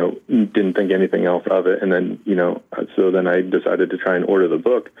didn't think anything else of it. And then so then I decided to try and order the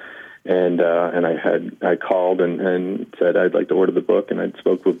book. And I called and said I'd like to order the book, and I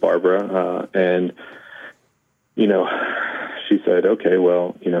spoke with Barbara, and she said, okay,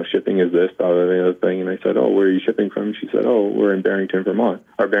 well, shipping is this, the other thing, and I said, oh, where are you shipping from? She said, oh, we're in Barrington, Vermont,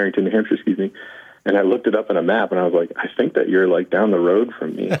 or Barrington, New Hampshire, excuse me. And I looked it up on a map, and I was like, I think that you're like down the road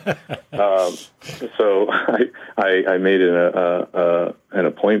from me. So I made an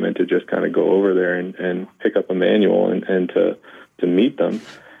appointment to just kind of go over there and pick up a manual and to meet them.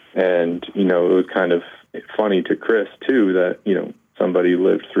 And, it was kind of funny to Chris, too, that, somebody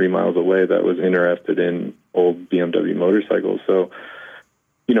lived 3 miles away that was interested in old BMW motorcycles. So,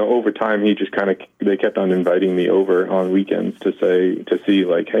 over time, they kept on inviting me over on weekends to see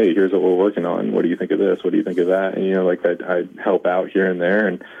like, hey, here's what we're working on. What do you think of this? What do you think of that? And, I'd help out here and there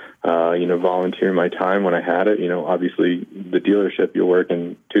and, volunteer my time when I had it. Obviously the dealership, you're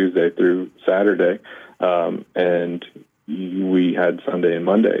working Tuesday through Saturday. And we had Sunday and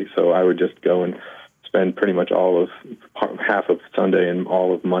Monday, so I would just go and spend pretty much half of Sunday and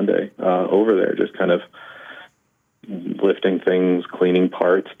all of Monday over there, just kind of lifting things, cleaning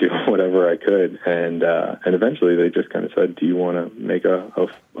parts, doing whatever I could. And eventually they just kind of said, do you want to make a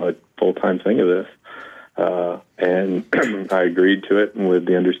full-time thing of this? And I agreed to it with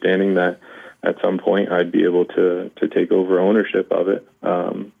the understanding that at some point I'd be able to take over ownership of it.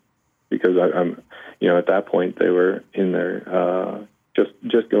 Because I'm, at that point they were in their,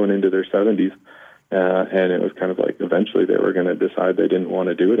 just going into their 70s. And it was kind of like eventually they were going to decide they didn't want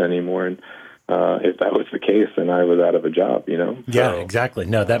to do it anymore. And if that was the case, then I was out of a job, Yeah, exactly.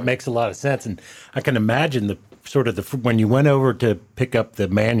 No, that makes a lot of sense. And I can imagine when you went over to pick up the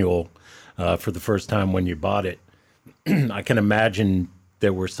manual for the first time when you bought it, I can imagine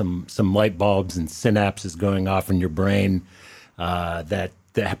there were some light bulbs and synapses going off in your brain that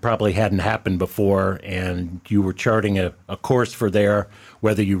probably hadn't happened before, and you were charting a course for there,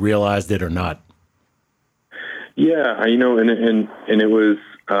 whether you realized it or not. Yeah, and it was,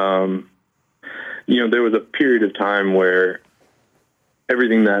 there was a period of time where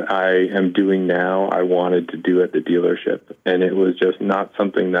everything that I am doing now, I wanted to do at the dealership, and it was just not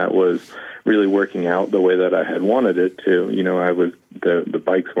something that was really working out the way that I had wanted it to. The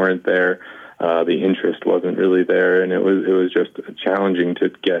bikes weren't there. The interest wasn't really there, and it was just challenging to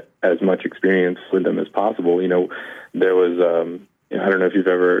get as much experience with them as possible. There was I don't know if you've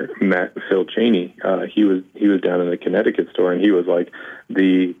ever met Phil Cheney. He was down in the Connecticut store, and he was like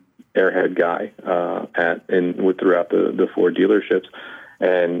the Airhead guy throughout the four dealerships,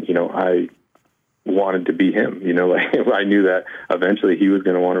 and I wanted to be him. I knew that eventually he was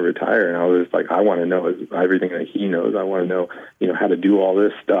going to want to retire, and I was just like, I want to know everything that he knows. I want to know, how to do all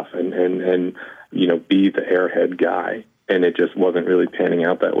this stuff and be the Airhead guy. And it just wasn't really panning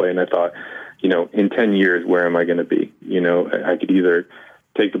out that way. And I thought, in 10 years, where am I going to be? I could either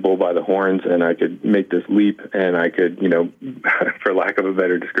take the bull by the horns and I could make this leap, and I could, for lack of a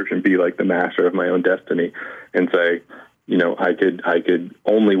better description, be like the master of my own destiny and say, I could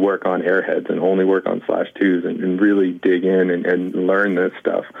only work on Airheads and only work on /2s and really dig in and learn this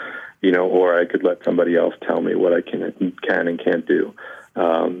stuff, or I could let somebody else tell me what I can and can't do.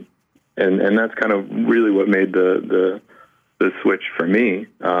 And that's kind of really what made the switch for me.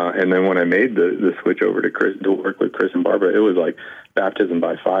 And then when I made the switch over to work with Chris and Barbara, it was like baptism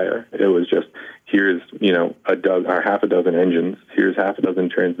by fire. It was just, here's, a dozen or half a dozen engines, here's half a dozen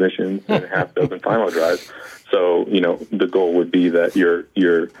transmissions and half a dozen final drives. So, the goal would be that your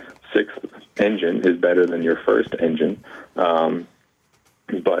sixth engine is better than your first engine.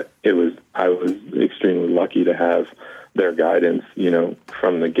 But I was extremely lucky to have their guidance,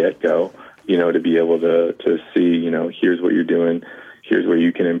 from the get-go, to be able to see, here's what you're doing, here's where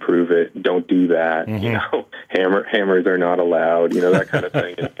you can improve it, don't do that, hammers are not allowed, that kind of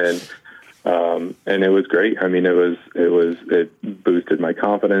thing. And it was great. I mean, it boosted my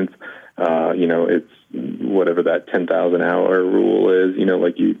confidence. It's whatever that 10,000 hour rule is,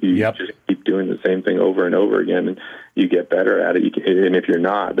 you Yep. just keep doing the same thing over and over again, and you get better at it. And if you're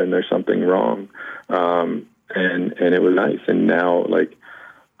not, then there's something wrong. And it was nice. And now,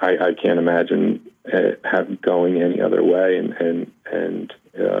 I can't imagine going any other way.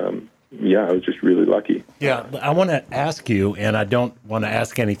 I was just really lucky. Yeah, I want to ask you, and I don't want to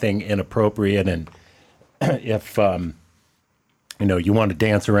ask anything inappropriate. And if you want to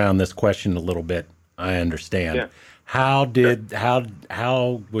dance around this question a little bit, I understand. Yeah. How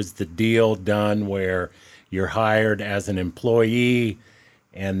was the deal done where you're hired as an employee,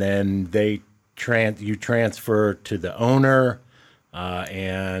 and then you transfer to the owner,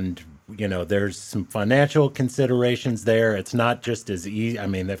 and there's some financial considerations there. It's not just as easy. I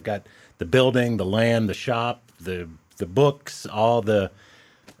mean, they've got the building, the land, the shop, the books, all the,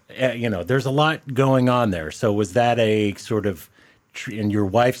 there's a lot going on there. So was that a sort of, and your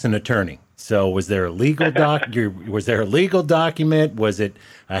wife's an attorney, so was there a legal was there a legal document? Was it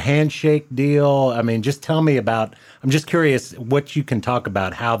a handshake deal? I mean, just tell me I'm just curious what you can talk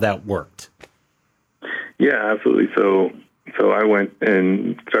about, how that worked. Yeah, absolutely. So I went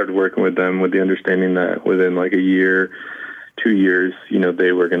and started working with them with the understanding that within like a year, 2 years,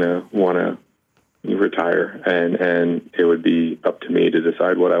 they were going to want to retire, and it would be up to me to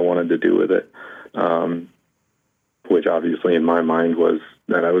decide what I wanted to do with it. Which obviously in my mind was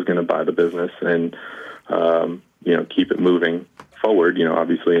that I was going to buy the business and, keep it moving forward,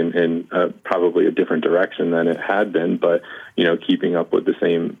 obviously in probably a different direction than it had been, but, keeping up with the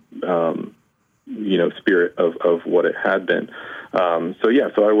same, spirit of what it had been.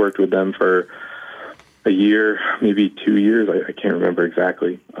 So I worked with them for a year, maybe 2 years. I can't remember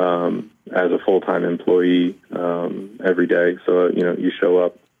exactly, as a full-time employee, every day. So, you show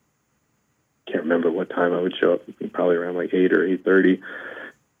up, can't remember what time I would show up, probably around like 8 or 8:30,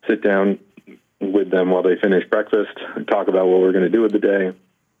 sit down, with them while they finish breakfast, talk about what we're going to do with the day,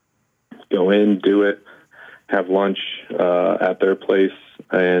 go in, do it, have lunch at their place,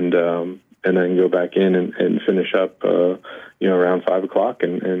 and then go back in and finish up, around 5 o'clock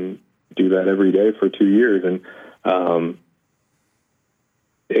and do that every day for 2 years. And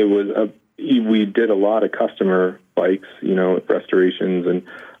we did a lot of customer bikes, restorations and,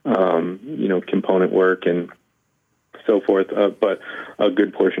 component work and so forth. But a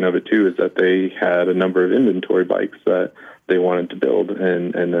good portion of it too is that they had a number of inventory bikes that they wanted to build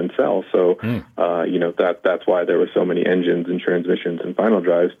and then sell. So, that's why there were so many engines and transmissions and final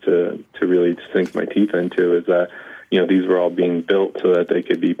drives to really sink my teeth into, is that, these were all being built so that they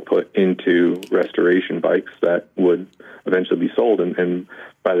could be put into restoration bikes that would eventually be sold. And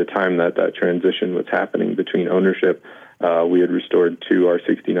by the time that transition was happening between ownership, we had restored 2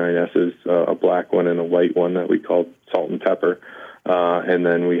 R69Ss, a black one and a white one that we called Salt and Pepper. And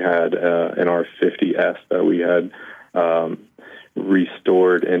then we had an R50S that we had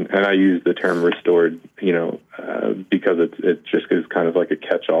restored. And I use the term restored, because it just is kind of like a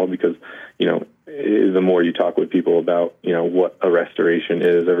catch-all, because, the more you talk with people about, what a restoration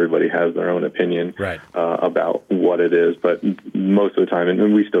is, everybody has their own opinion about what it is. But most of the time,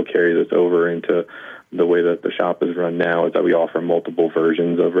 and we still carry this over into the way that the shop is run now, is that we offer multiple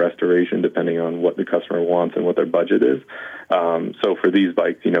versions of restoration depending on what the customer wants and what their budget is. So for these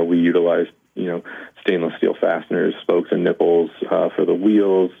bikes, we utilize, stainless steel fasteners, spokes and nipples for the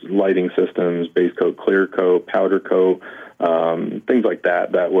wheels, lighting systems, base coat, clear coat, powder coat, things like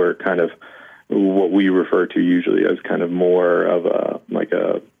that were kind of what we refer to usually as kind of more of a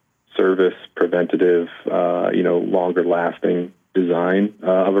service preventative, longer lasting design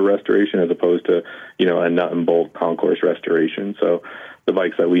of a restoration, as opposed to, a nut and bolt concourse restoration. So the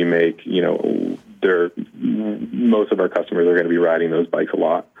bikes that we make, most of our customers are going to be riding those bikes a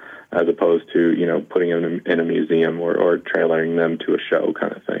lot, as opposed to, putting them in a museum or trailering them to a show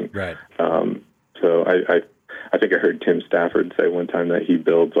kind of thing. Right. So I think I heard Tim Stafford say one time that he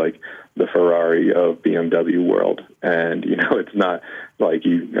builds like the Ferrari of BMW world. And, it's not like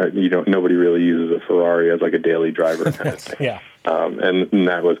nobody really uses a Ferrari as like a daily driver kind of thing. Yeah. And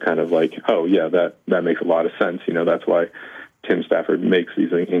that was kind of like, oh yeah, that makes a lot of sense. That's why Tim Stafford makes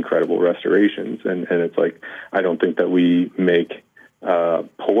these incredible restorations. And it's like, I don't think that we make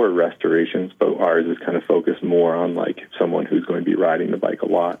poor restorations, but ours is kind of focused more on like someone who's going to be riding the bike a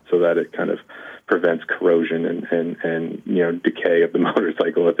lot, so that it kind of prevents corrosion and decay of the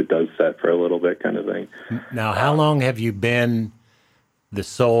motorcycle if it does set for a little bit kind of thing. Now, how long have you been the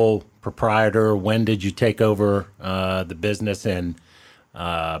sole proprietor? When did you take over the business? And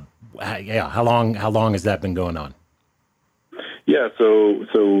how long has that been going on? Yeah,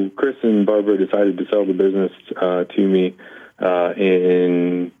 so Chris and Barbara decided to sell the business to me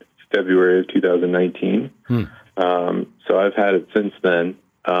in February of 2019. So I've had it since then.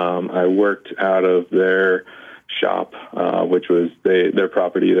 I worked out of their shop, which was their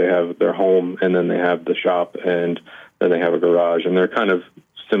property. They have their home, and then they have the shop, and then they have a garage. And they're kind of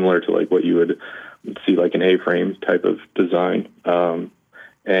similar to like what you would see like an A-frame type of design.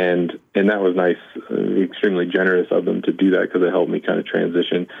 And that was nice, extremely generous of them to do that, because it helped me kind of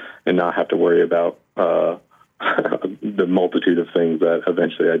transition and not have to worry about the multitude of things that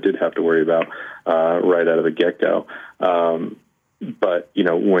eventually I did have to worry about right out of the get-go. But,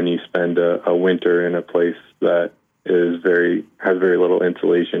 when you spend a winter in a place that has very little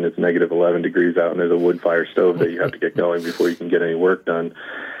insulation, it's negative 11 degrees out, and there's a wood fire stove that you have to get going before you can get any work done,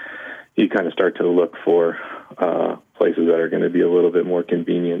 you kind of start to look for places that are going to be a little bit more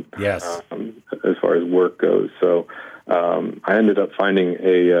convenient. Yes. As far as work goes. So I ended up finding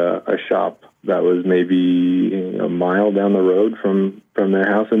a shop that was maybe a mile down the road from their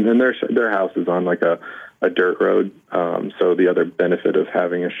house, and their house is on like a dirt road. So the other benefit of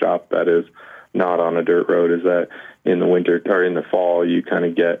having a shop that is not on a dirt road is that in the winter or in the fall you kind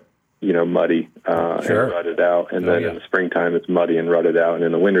of get muddy and rutted out, and then in the springtime it's muddy and rutted out, and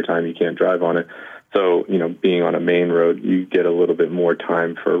in the wintertime you can't drive on it. So being on a main road, you get a little bit more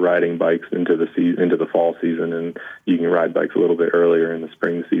time for riding bikes into the fall season, and you can ride bikes a little bit earlier in the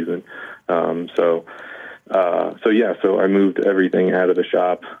spring season. So I moved everything out of the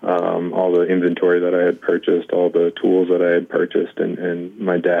shop, all the inventory that I had purchased, all the tools that I had purchased, and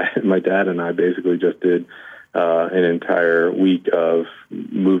my dad and I basically just did an entire week of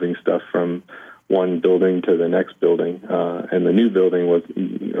moving stuff from one building to the next building. And the new building was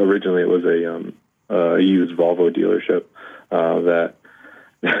originally a used Volvo dealership that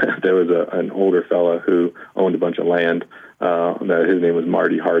there was an older fella who owned a bunch of land. That his name was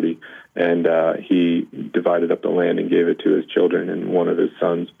Marty Hardy, and he divided up the land and gave it to his children. And one of his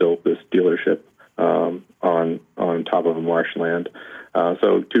sons built this dealership marshland.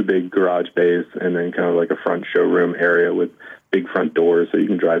 So 2 big garage bays and then kind of like a front showroom area with big front doors so you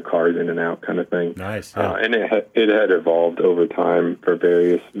can drive cars in and out kind of thing. Nice. Yeah. And it had evolved over time for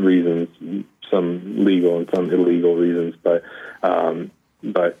various reasons, some legal and some illegal reasons, but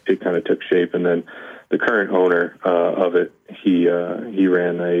it kind of took shape. And then the current owner of it, he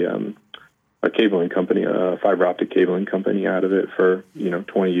ran a cabling company, a fiber optic cabling company out of it for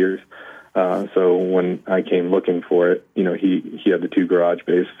 20 years. So when I came looking for it, he had the 2 garage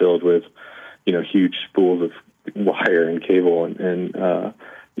bays filled with huge spools of wire and cable, and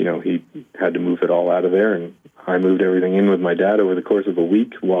he had to move it all out of there, and I moved everything in with my dad over the course of a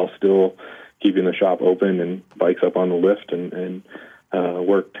week while still keeping the shop open and bikes up on the lift and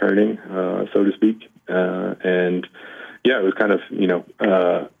work turning, so to speak. And yeah, it was kind of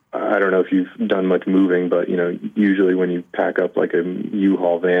I don't know if you've done much moving, but usually when you pack up like a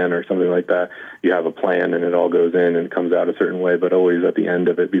U-Haul van or something like that, you have a plan and it all goes in and comes out a certain way. But always at the end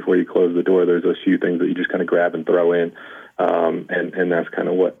of it, before you close the door, there's a few things that you just kind of grab and throw in. And that's kind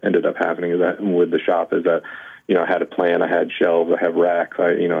of what ended up happening is that with the shop is that I had a plan, I had shelves, I have racks.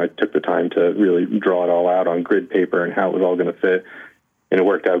 I took the time to really draw it all out on grid paper and how it was all going to fit. And it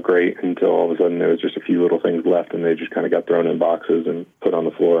worked out great until all of a sudden there was just a few little things left, and they just kind of got thrown in boxes and put on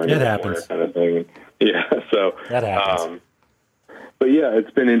the floor. And it happens. Kind of thing. Yeah, so that happens. But yeah, it's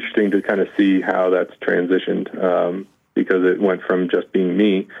been interesting to kind of see how that's transitioned because it went from just being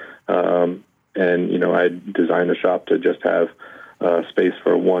me, and I designed the shop to just have space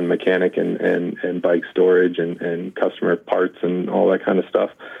for one mechanic and bike storage and customer parts and all that kind of stuff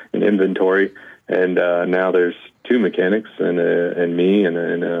and inventory. And now there's 2 mechanics and me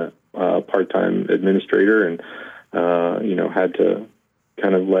and a part-time administrator, and had to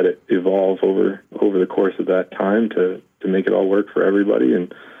kind of let it evolve over the course of that time to make it all work for everybody.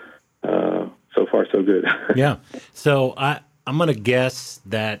 And so far, so good. Yeah. So I'm going to guess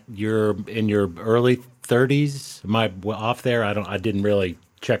that you're in your early 30s. Am I off there? I didn't really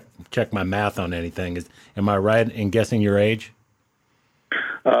check my math on anything. Am I right in guessing your age?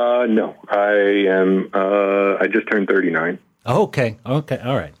 No, I am. I just turned 39. Okay. All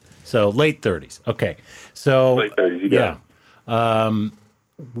right. So late 30s. Okay. So late 30s. Yeah.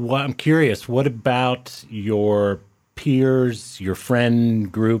 Well, I'm curious. What about your peers, your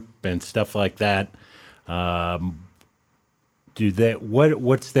friend group, and stuff like that? Do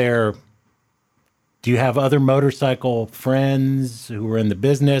you have other motorcycle friends who are in the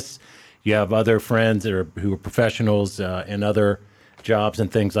business? You have other friends who are professionals in other jobs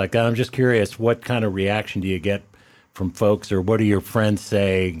and things like that. I'm just curious, what kind of reaction do you get from folks, or what do your friends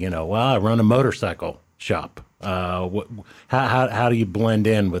say? Well, I run a motorcycle shop. How do you blend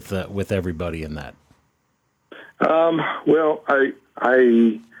in with everybody in that? Well, I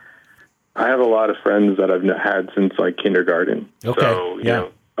have a lot of friends that I've had since like kindergarten. Okay. So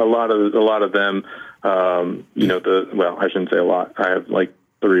a lot of them. I shouldn't say a lot. I have like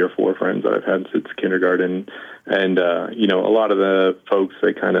 3 or 4 friends that I've had since kindergarten. And, a lot of the folks,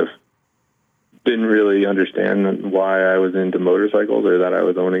 they kind of didn't really understand why I was into motorcycles or that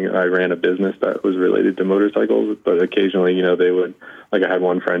I ran a business that was related to motorcycles. But occasionally, they would, like I had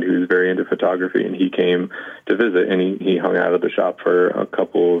one friend who's very into photography, and he came to visit, and he hung out at the shop for a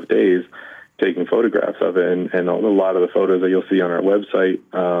couple of days taking photographs of it. And a lot of the photos that you'll see on our website,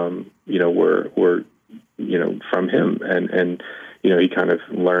 were from him. And he kind of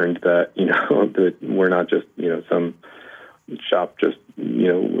learned that, that we're not just, some shop just,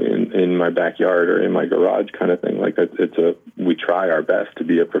 in my backyard or in my garage kind of thing. Like we try our best to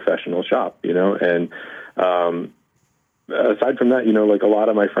be a professional shop, and aside from that, like a lot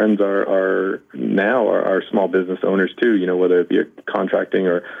of my friends are small business owners too, whether it be a contracting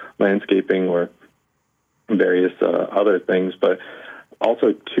or landscaping or various other things. But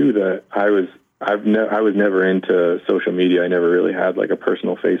also too, that I was never into social media. I never really had like a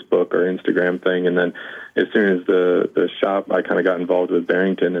personal Facebook or Instagram thing. And then as soon as the shop, I kind of got involved with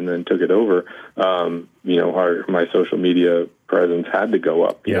Barrington and then took it over, my social media presence had to go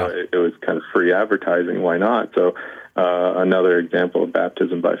up. It was kind of free advertising. Why not? So another example of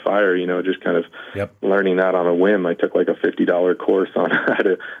baptism by fire, just kind of learning that on a whim. I took like a $50 course on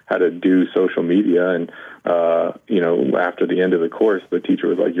how to do social media. And, after the end of the course, the teacher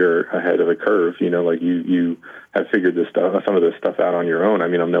was like, "You're ahead of the curve. Like you have figured some of this stuff out on your own. I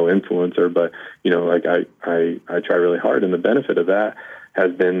mean, I'm no influencer, but, like I try really hard." And the benefit of that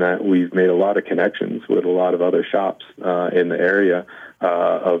has been that we've made a lot of connections with a lot of other shops in the area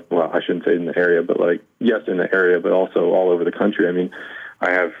I shouldn't say in the area, but yes, in the area, but also all over the country. I mean,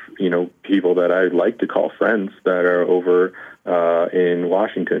 I have, people that I like to call friends that are over in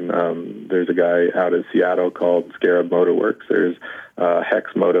Washington. There's a guy out of Seattle called Scarab Motorworks. There's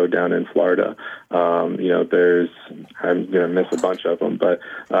Hex Moto down in Florida. There's, I'm going to miss a bunch of them, but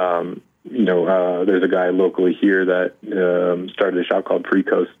there's a guy locally here that started a shop called Free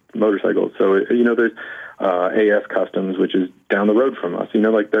Coast Motorcycles. So, there's AS Customs, which is down the road from us.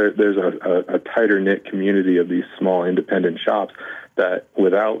 There's a tighter knit community of these small independent shops that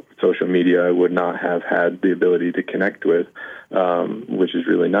without social media I would not have had the ability to connect with, which is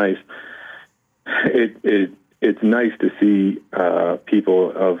really nice. It's nice to see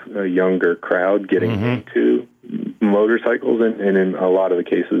people of a younger crowd getting into motorcycles, and in a lot of the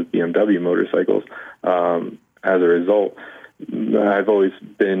cases, BMW motorcycles. As a result, I've always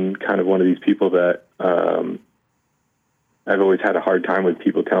been kind of one of these people that I've always had a hard time with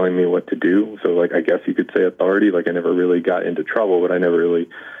people telling me what to do. So, I guess you could say authority. I never really got into trouble, but I never really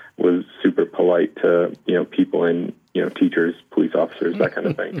was super polite to, people in, teachers, police officers, that kind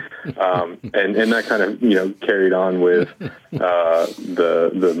of thing. And that kind of, carried on with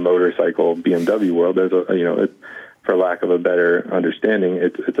the motorcycle BMW world. There's for lack of a better understanding,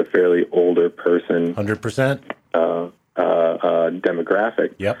 it's a fairly older person. 100%.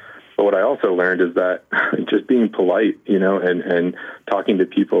 Demographic. Yep. But what I also learned is that just being polite, and talking to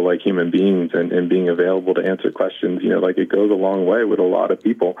people like human beings and being available to answer questions, it goes a long way with a lot of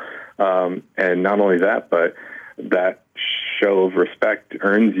people. And not only that, but that show of respect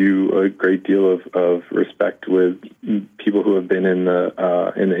earns you a great deal of respect with people who have been in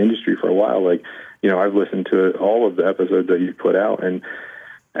the industry for a while. I've listened to all of the episodes that you put out, and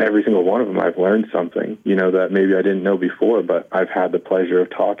every single one of them, I've learned something, that maybe I didn't know before, but I've had the pleasure of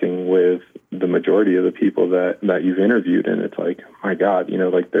talking with the majority of the people that you've interviewed. And it's my God,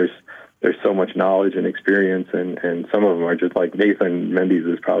 there's so much knowledge and experience. And some of them are just Nathan Mendes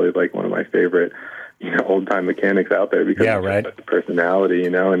is probably one of my favorite, old time mechanics out there because of the personality,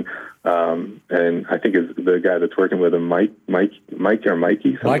 and I think it's the guy that's working with him, Mikey. Mikey.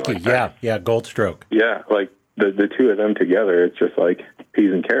 Yeah. Goldstroke. Yeah. The two of them together, it's just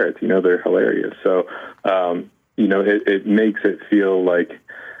peas and carrots, they're hilarious. So, it makes it feel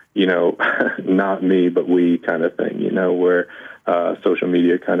not me, but we kind of thing, where social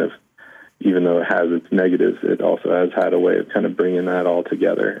media kind of, even though it has its negatives, it also has had a way of kind of bringing that all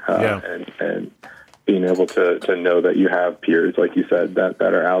together, and being able to know that you have peers, like you said, that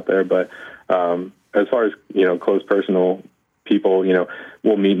are out there. But as far as, close personal people,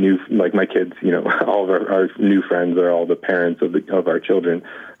 we'll meet new, my kids, all of our new friends are all the parents of our children.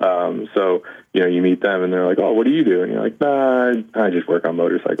 So, you meet them and they're like, "Oh, what do you do?" And you're like, "Nah, I just work on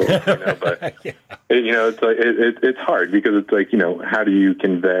motorcycles." But it's hard because it's how do you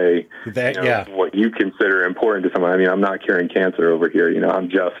convey what you consider important to someone? I mean, I'm not curing cancer over here. I'm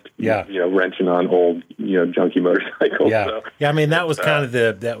just wrenching on old junky motorcycles. Yeah, so, yeah. I mean, that was kind of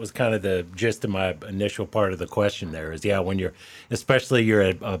the gist of my initial part of the question. There is when you're, especially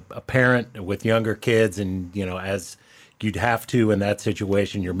you're a parent with younger kids, and as you'd have to in that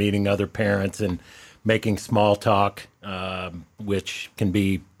situation, you're meeting other parents and making small talk, which can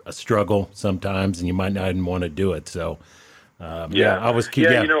be a struggle sometimes, and you might not even want to do it. So, I'm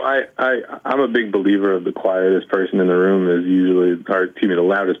a big believer of the quietest person in the room is usually, the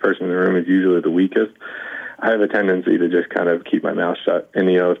loudest person in the room is usually the weakest. I have a tendency to just kind of keep my mouth shut. And,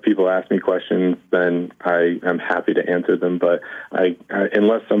 if people ask me questions, then I'm happy to answer them. But I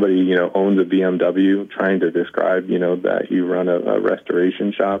unless somebody, owns a BMW, trying to describe, that you run a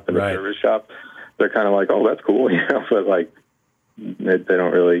restoration shop and a service shop, they're kind of like, "Oh, that's cool," but they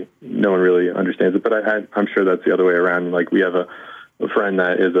don't really, no one really understands it. But I'm sure that's the other way around. We have a friend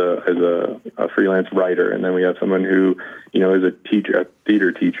that is a freelance writer, and then we have someone who, is a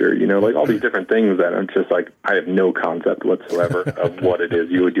theater teacher, all these different things that I'm just I have no concept whatsoever of what it is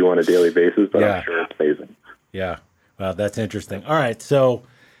you would do on a daily basis, but I'm sure it's amazing. Yeah. Well, that's interesting. All right. So,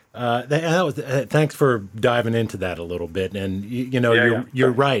 thanks for diving into that a little bit. And,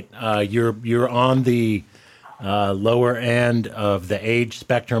 you're right. You're on the lower end of the age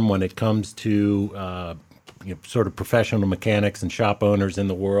spectrum when it comes to, sort of professional mechanics and shop owners in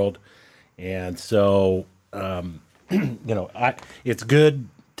the world. And so, it's good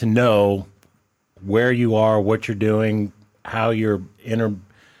to know where you are, what you're doing, how you're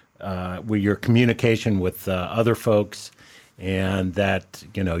with your communication with other folks, and that,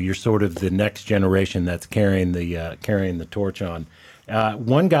 you're sort of the next generation that's carrying the torch on.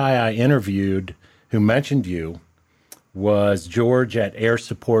 One guy I interviewed who mentioned you was George at Air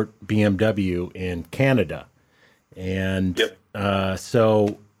Support BMW in Canada. And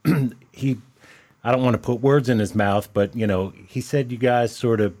so I don't want to put words in his mouth, but, he said you guys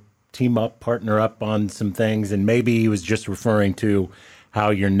sort of team up, partner up on some things? And maybe he was just referring to how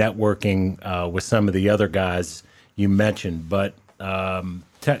you're networking with some of the other guys you mentioned. But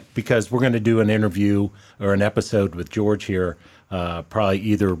because we're going to do an interview or an episode with George here, probably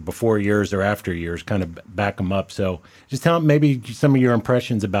either before years or after years, kind of back him up. So just tell him maybe some of your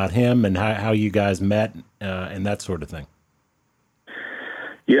impressions about him and how you guys met and that sort of thing.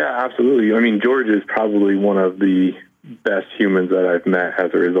 Yeah, absolutely. I mean, George is probably one of the best humans that I've met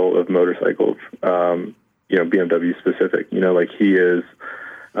as a result of motorcycles, BMW specific. Like he is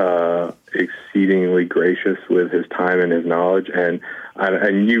exceedingly gracious with his time and his knowledge. And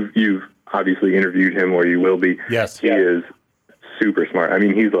you've obviously interviewed him, or you will be. Yes. He is super smart. I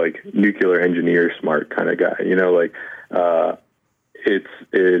mean, he's like nuclear engineer smart kind of guy,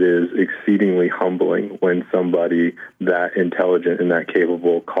 it is exceedingly humbling when somebody that intelligent and that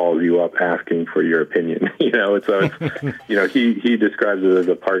capable calls you up asking for your opinion. He describes it as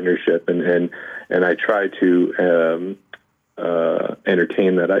a partnership, and I try to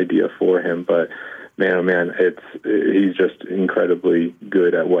entertain that idea for him. But man, oh man, he's just incredibly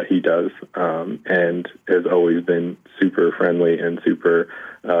good at what he does, and has always been super friendly and super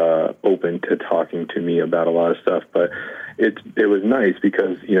open to talking to me about a lot of stuff. But it was nice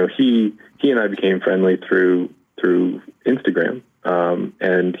because he and I became friendly through Instagram,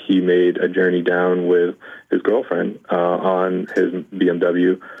 and he made a journey down with his girlfriend on his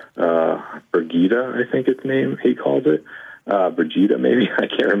BMW Brigida, I think it's named. He calls it Brigida, maybe, I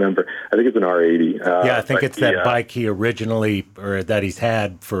can't remember. I think it's an R80. Yeah, I think it's that bike he originally, or that he's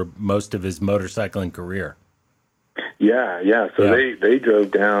had for most of his motorcycling career. Yeah. So they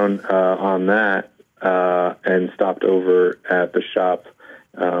drove down on that. And stopped over at the shop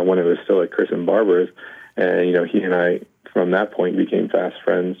when it was still at Chris and Barbara's. And, he and I, from that point, became fast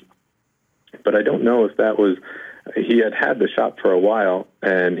friends. But I don't know if that was... He had the shop for a while,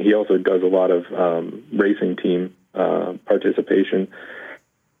 and he also does a lot of racing team participation.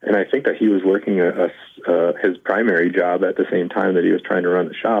 And I think that he was working his primary job at the same time that he was trying to run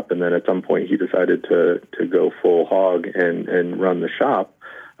the shop. And then at some point, he decided to go full hog and run the shop.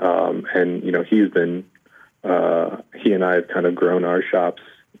 And he's been, he and I have kind of grown our shops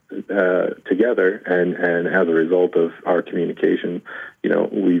together, and as a result of our communication,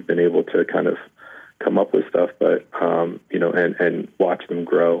 we've been able to kind of come up with stuff, but and watch them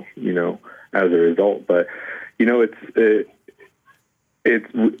grow, as a result. But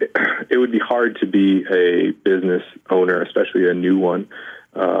it would be hard to be a business owner, especially a new one,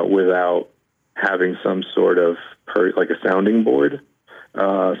 without having some sort of like a sounding board.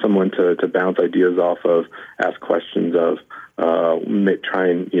 Someone to bounce ideas off of, ask questions of, try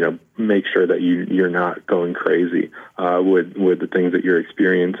and make sure that you're not going crazy with the things that you're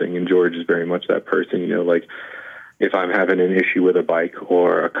experiencing. And George is very much that person. Like if I'm having an issue with a bike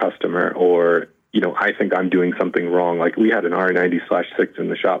or a customer, or I think I'm doing something wrong. Like we had an R90/6 in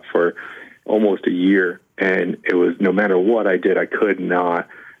the shop for almost a year, and it was no matter what I did, I could not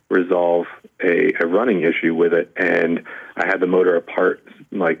resolve a running issue with it, and I had the motor apart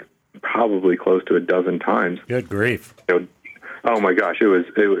like probably close to a dozen times. Good grief! Oh my gosh, it was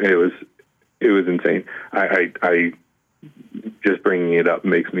insane. I just bringing it up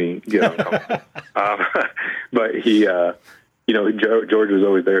makes me get uncomfortable. But he, George was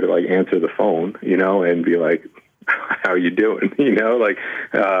always there to like answer the phone, and be like, "How you doing?"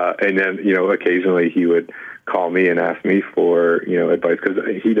 And then occasionally he would call me and ask me for advice, because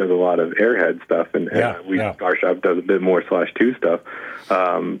he does a lot of Airhead stuff, and our shop does a bit more /2 stuff.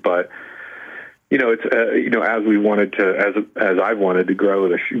 But it's as we wanted to, as I've wanted to grow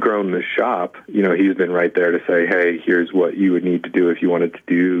the shop, he's been right there to say, hey, here's what you would need to do if you wanted to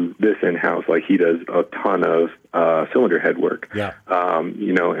do this in house. Like he does a ton of cylinder head work. Yeah.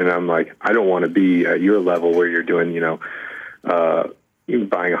 And I'm like, I don't want to be at your level where you're doing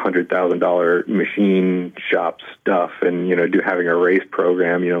buying $100,000 machine shop stuff and having a race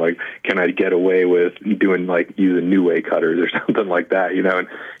program. Like, can I get away with doing like using new way cutters or something like that? And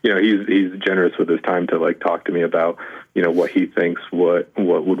he's generous with his time to like talk to me about what he thinks what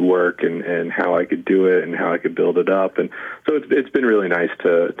would work and how I could do it and how I could build it up. And so it's been really nice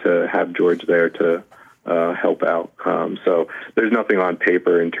to have George there to help out. So there's nothing on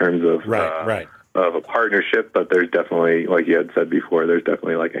paper in terms of of a partnership, but there's definitely, like you had said before, there's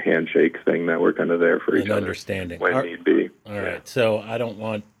definitely like a handshake thing that we're kind of there for each other. Understanding. When need be. All right. So I don't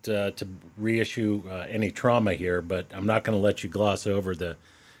want to reissue any trauma here, but I'm not going to let you gloss over the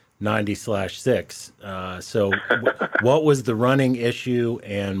 90/6. So what was the running issue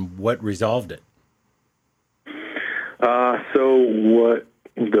and what resolved it? So what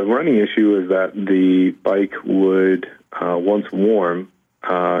the running issue is that the bike would, once warm,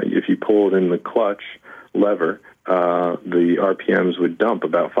 if you pulled in the clutch lever, the RPMs would dump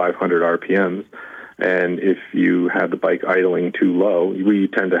about 500 RPMs. And if you had the bike idling too low, we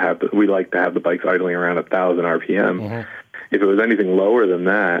like to have the bikes idling around 1,000 RPM. Mm-hmm. If it was anything lower than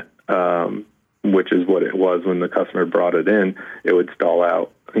that, which is what it was when the customer brought it in, it would stall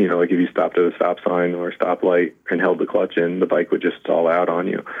out. Like if you stopped at a stop sign or a stoplight and held the clutch in, the bike would just stall out on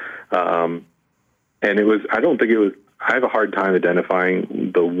you. And I have a hard time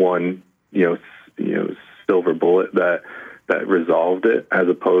identifying the one, silver bullet that resolved it, as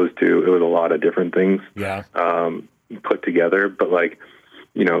opposed to it was a lot of different things put together. But like,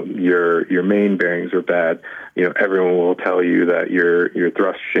 your main bearings are bad. Everyone will tell you that your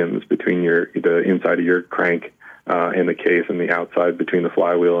thrust shims between the inside of your crank and the case and the outside between the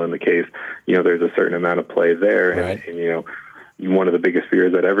flywheel and the case, there's a certain amount of play there. Right. And one of the biggest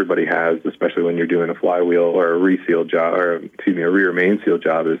fears that everybody has, especially when you're doing a flywheel or a reseal job, or a rear main seal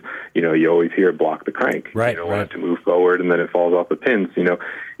job, is, you always hear block the crank. Right. You don't want it to move forward and then it falls off the pins.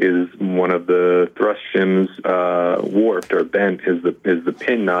 Is one of the thrust shims warped or bent? Is the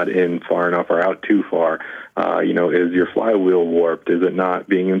pin not in far enough or out too far? Is your flywheel warped? Is it not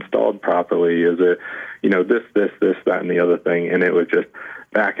being installed properly? Is it, this, that, and the other thing? And it was just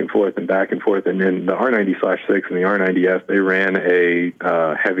back and forth. And then the R90/6 and the R90S, they ran a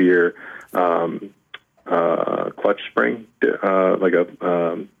heavier clutch spring, like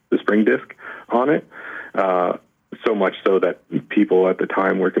the spring disc on it. So much so that people at the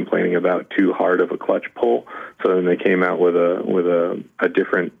time were complaining about too hard of a clutch pull. So then they came out with a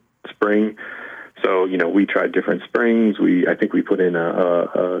different spring. So, we tried different springs. I think we put in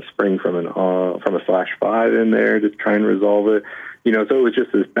a spring from a /5 in there to try and resolve it. So it was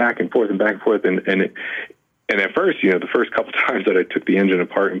just this back and forth. And at first, the first couple times that I took the engine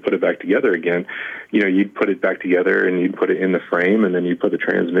apart and put it back together again, you'd put it back together and you'd put it in the frame and then you'd put the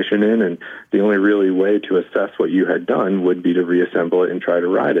transmission in. And the only really way to assess what you had done would be to reassemble it and try to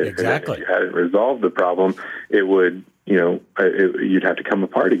ride it. Exactly. And if you hadn't resolved the problem, it would, you'd have to come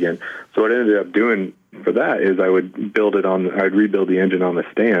apart again. So what I ended up doing for that is I'd rebuild the engine on the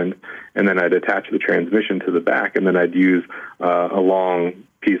stand, and then I'd attach the transmission to the back, and then I'd use a long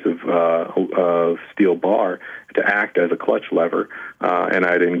piece of steel bar to act as a clutch lever, and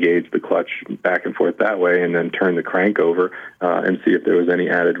I'd engage the clutch back and forth that way, and then turn the crank over and see if there was any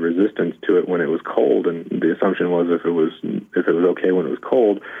added resistance to it when it was cold. And the assumption was if it was okay when it was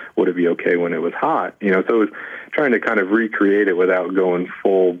cold, would it be okay when it was hot? So it was trying to kind of recreate it without going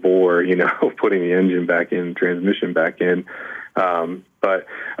full bore, putting the engine back in, transmission back in. But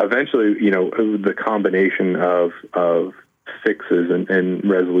eventually, the combination of fixes and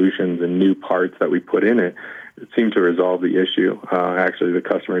resolutions and new parts that we put in it seemed to resolve the issue. Actually, the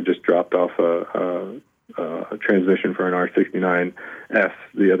customer just dropped off a transmission for an R69S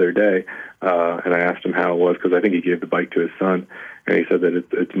the other day, and I asked him how it was, because I think he gave the bike to his son, and he said that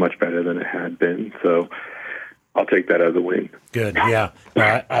it's much better than it had been. So I'll take that as a win. Good, yeah.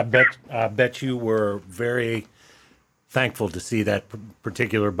 I bet you were very thankful to see that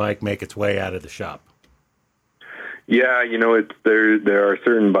particular bike make its way out of the shop. Yeah, there are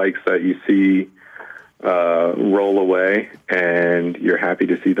certain bikes that you see roll away, and you're happy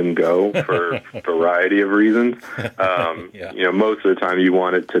to see them go for a variety of reasons. Most of the time you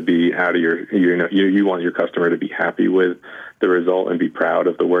want it to be out of you want your customer to be happy with the result and be proud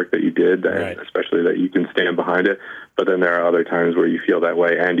of the work that you did, right. And especially that you can stand behind it. But then there are other times where you feel that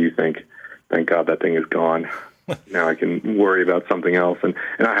way and you think, thank God that thing is gone. Now I can worry about something else. And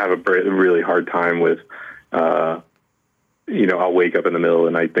I have a really hard time with, I'll wake up in the middle of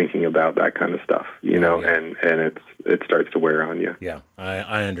the night thinking about that kind of stuff, and it starts to wear on you. Yeah,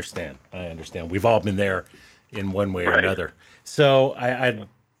 I understand. We've all been there in one way or another. So I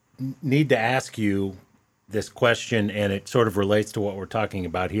need to ask you this question, and it sort of relates to what we're talking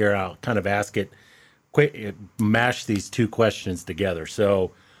about here. I'll kind of ask it, mash these two questions together.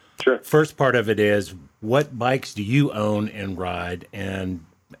 So sure. First part of it is, what bikes do you own and ride? And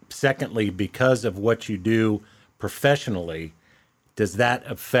secondly, because of what you do professionally, does that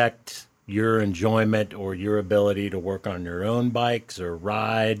affect your enjoyment or your ability to work on your own bikes or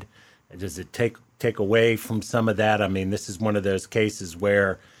ride? Does it take away from some of that? I mean, this is one of those cases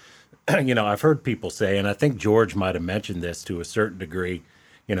where, I've heard people say, and I think George might have mentioned this to a certain degree,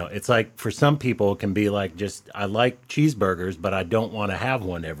 it's like for some people it can be like, just, I like cheeseburgers, but I don't want to have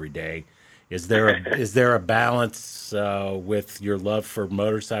one every day. Is there a balance with your love for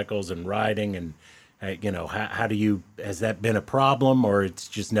motorcycles and riding, and how do you, has that been a problem, or it's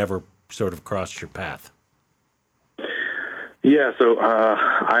just never sort of crossed your path? Yeah, so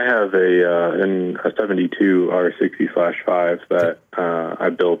I have a 72 R60/5 that I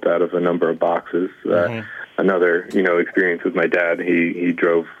built out of a number of boxes. Another experience with my dad. He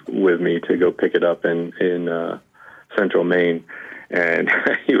drove with me to go pick it up in central Maine, and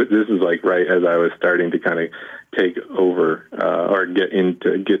this is like right as I was starting to kind of take over or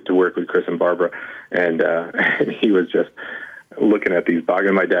get to work with Chris and Barbara, and he was just looking at these boxes.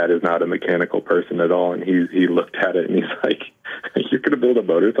 And my dad is not a mechanical person at all, and he looked at it and he's like, "You're going to build a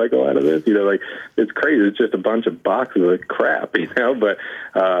motorcycle out of this?" Like, it's crazy. It's just a bunch of boxes of crap, But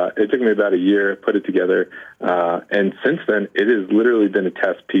it took me about a year to put it together, and since then, it has literally been a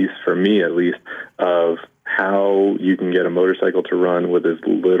test piece for me, at least, of how you can get a motorcycle to run with as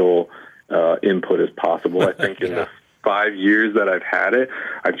little input as possible. I think in the 5 years that I've had it,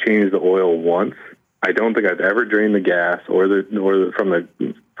 I've changed the oil once. I don't think I've ever drained the gas or from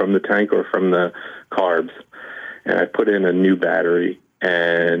the tank or from the carbs. And I put in a new battery,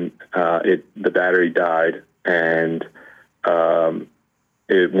 and the battery died, and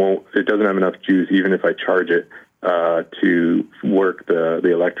it doesn't have enough juice even if I charge it to work the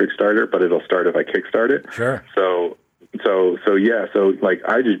electric starter, but it'll start if I kickstart it. Sure. So like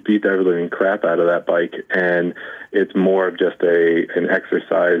I just beat the ever living crap out of that bike, and it's more of just an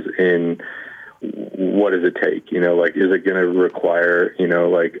exercise in what does it take? Like, is it going to require,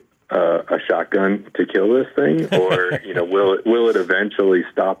 a shotgun to kill this thing, or will it eventually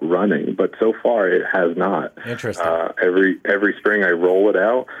stop running? But so far, it has not. Interesting. Every spring, I roll it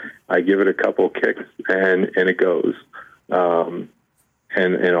out, I give it a couple kicks, and it goes,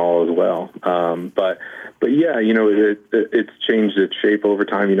 and all is well. But yeah, it's changed its shape over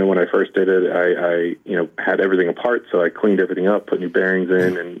time. When I first did it, I had everything apart, so I cleaned everything up, put new bearings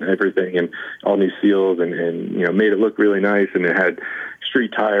in and everything, and all new seals, and made it look really nice. And it had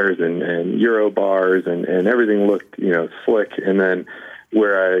street tires and Euro bars, and everything looked slick. And then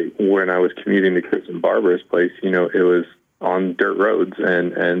when I was commuting to Chris and Barbara's place, it was on dirt roads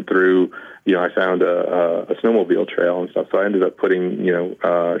and through. I found a snowmobile trail and stuff, so I ended up putting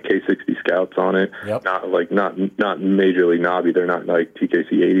K60 Scouts on it. Yep. Not majorly knobby. They're not like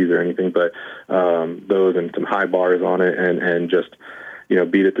TKC 80s or anything, but those and some high bars on it, and just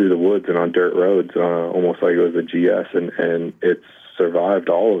beat it through the woods and on dirt roads, almost like it was a GS, and it's survived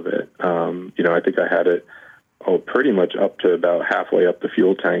all of it. I think I had it pretty much up to about halfway up the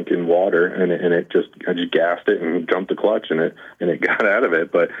fuel tank in water, and I just gassed it and jumped the clutch, and it got out of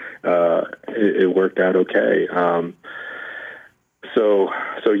it, but it worked out okay.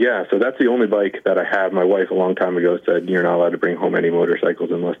 So that's the only bike that I have. My wife a long time ago said, "You're not allowed to bring home any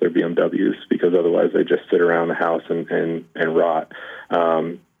motorcycles unless they're BMWs, because otherwise they just sit around the house and rot."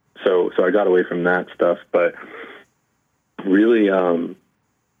 So I got away from that stuff, but really,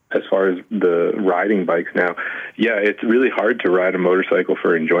 as far as the riding bikes now, yeah, it's really hard to ride a motorcycle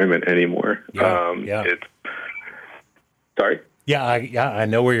for enjoyment anymore. It's sorry. Yeah, I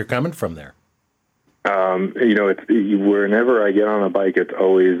know where you're coming from there. It's whenever I get on a bike, it's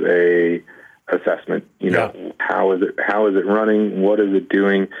always a assessment. How is it running? What is it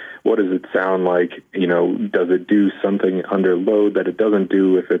doing? What does it sound like? Does it do something under load that it doesn't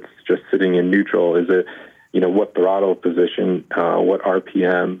do if it's just sitting in neutral? Is it what throttle position, what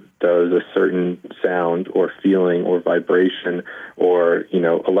RPM does a certain sound or feeling or vibration or,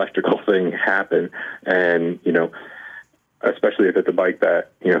 electrical thing happen? And, especially if it's a bike that,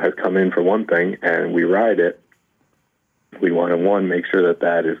 has come in for one thing and we ride it, we want to, make sure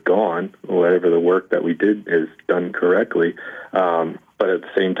that is gone, whatever the work that we did is done correctly. But at the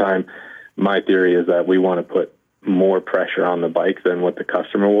same time, my theory is that we want to put more pressure on the bike than what the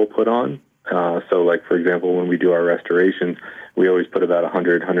customer will put on. So like, for example, when we do our restorations, we always put about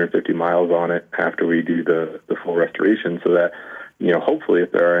 100, 150 miles on it after we do the full restoration, so that, hopefully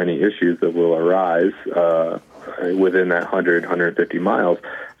if there are any issues that will arise within that 100, 150 miles.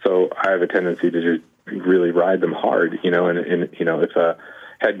 So I have a tendency to just really ride them hard, and if a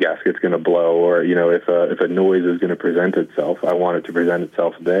head gasket's going to blow, or, if a noise is going to present itself, I want it to present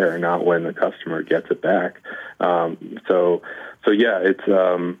itself there, not when the customer gets it back. So yeah, it's,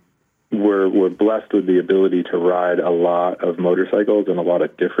 we're blessed with the ability to ride a lot of motorcycles and a lot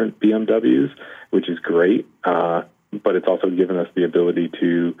of different BMWs, which is great. But it's also given us the ability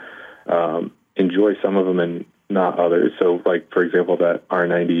to enjoy some of them and not others. So, like, for example, that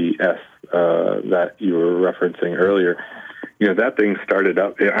R90S that you were referencing earlier, that thing started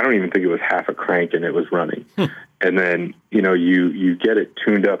up. I don't even think it was half a crank, and it was running. And then, you get it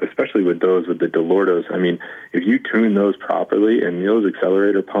tuned up, especially with the Delordos. I mean, if you tune those properly and those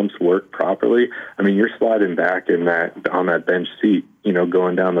accelerator pumps work properly, I mean, you're sliding back on that bench seat,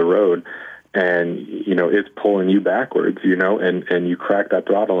 going down the road. and, it's pulling you backwards, and you crack that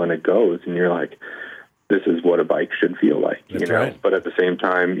throttle and it goes, and you're like, this is what a bike should feel like, That's right. But at the same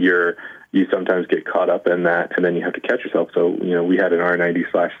time, you sometimes get caught up in that, and then you have to catch yourself. So, we had an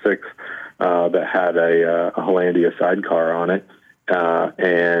R90/6 that had a Hollandia sidecar on it,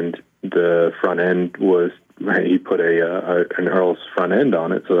 and the front end was, he put an Earl's front end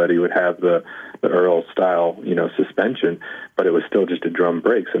on it so that he would have the Earl style, suspension, but it was still just a drum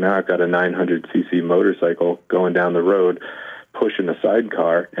brake. So now I've got a 900cc motorcycle going down the road, pushing a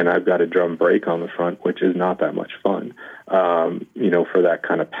sidecar, and I've got a drum brake on the front, which is not that much fun, for that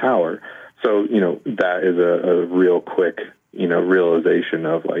kind of power. So, that is a real quick, realization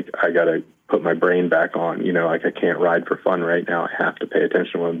of like, I got to put my brain back on, like I can't ride for fun right now. I have to pay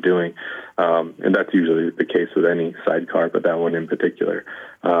attention to what I'm doing. And that's usually the case with any sidecar, but that one in particular.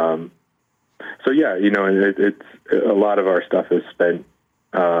 So yeah, it's a lot of our stuff is spent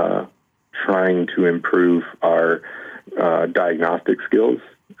trying to improve our diagnostic skills.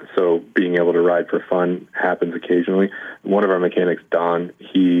 So being able to ride for fun happens occasionally. One of our mechanics, Don,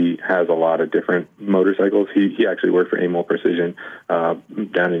 he has a lot of different motorcycles. He actually worked for Amol Precision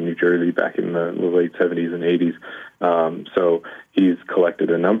down in New Jersey back in the late 70s and 80s. So he's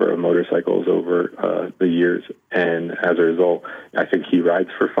collected a number of motorcycles over the years, and as a result, I think he rides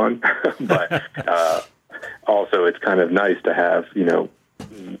for fun. But also, it's kind of nice to have,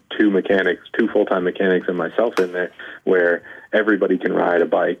 two full-time mechanics and myself in there, where everybody can ride a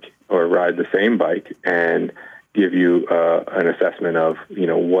bike or ride the same bike and give you an assessment of,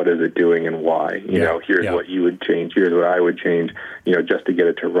 what is it doing and why. Here's what you would change. Here's what I would change, just to get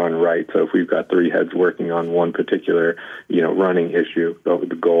it to run right. So if we've got three heads working on one particular, running issue,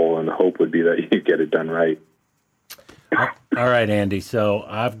 the goal and the hope would be that you get it done right. All right, Andy. So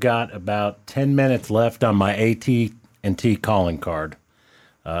I've got about 10 minutes left on my AT&T calling card.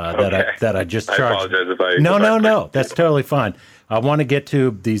 That I just charged. I apologize if I... No. That's totally fine. I want to get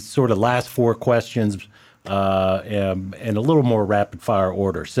to these sort of last four questions in a little more rapid fire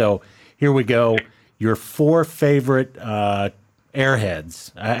order. So here we go. Your four favorite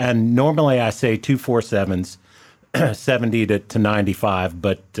Airheads. And normally I say 247s, 70 to 95,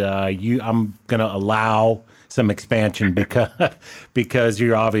 but I'm going to allow some expansion because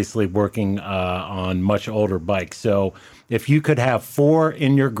you're obviously working on much older bikes. So if you could have four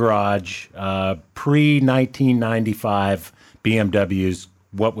in your garage, pre-1995 BMWs,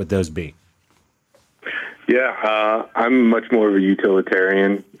 what would those be? Yeah, I'm much more of a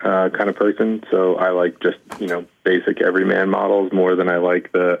utilitarian kind of person, so I like just, basic everyman models more than I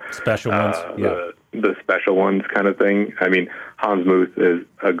like the special ones. The special ones kind of thing. I mean, Hans Muth is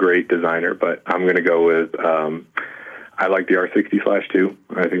a great designer, but I'm going to go with I like the R60/2.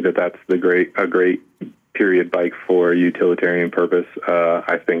 I think that's a great period bike for utilitarian purpose.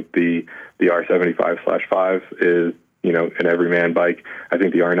 I think the R75/5 is, an everyman bike. I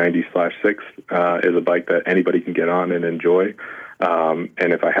think the R90/6 is a bike that anybody can get on and enjoy. And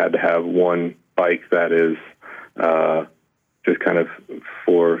if I had to have one bike that is just kind of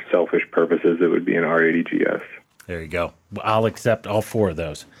for selfish purposes, it would be an R80 GS. There you go. I'll accept all four of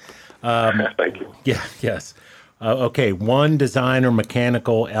those. Thank you. Yeah. Yes. Okay. One design or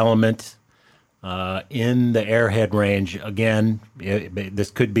mechanical element in the Airhead range. Again,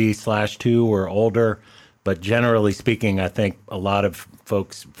 this could be /2 or older, but generally speaking, I think a lot of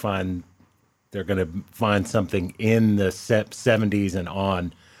folks find they're going to find something in the 70s and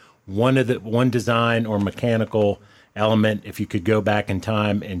on. One design or mechanical element, if you could go back in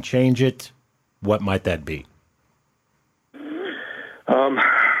time and change it, what might that be?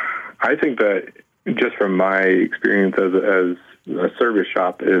 I think that just from my experience as a service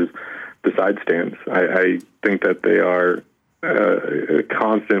shop is the side stands. I think that they are a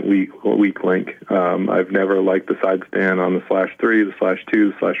constant weak link. I've never liked the side stand on the /3, the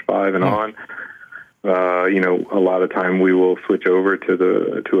 /2, the /5 and on. A lot of time we will switch over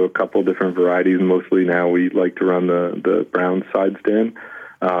to a couple different varieties. Mostly now we like to run the brown side stand.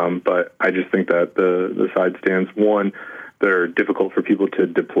 But I just think that the side stands, one, they're difficult for people to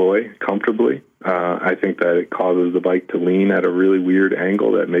deploy comfortably. I think that it causes the bike to lean at a really weird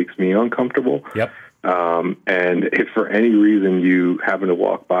angle that makes me uncomfortable. Yep. And if for any reason you happen to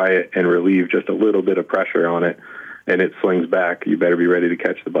walk by it and relieve just a little bit of pressure on it and it swings back, you better be ready to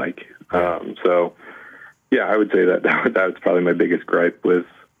catch the bike. So, yeah, I would say that's probably my biggest gripe with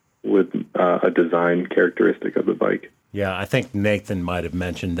a design characteristic of the bike. Yeah, I think Nathan might have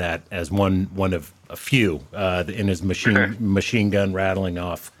mentioned that as one of a few in his machine gun rattling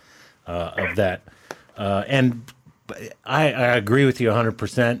off of that. And I agree with you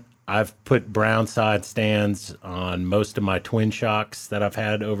 100%. I've put brown side stands on most of my twin shocks that I've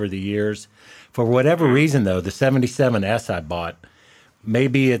had over the years. For whatever reason, though, the 77S I bought,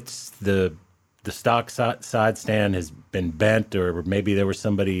 maybe it's the stock side stand has been bent, or maybe there was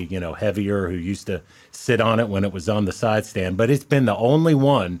somebody, heavier who used to sit on it when it was on the side stand. But it's been the only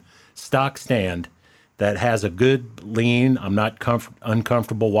one stock stand that has a good lean. I'm not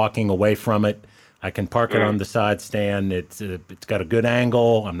uncomfortable walking away from it. I can park it on the side stand. It's got a good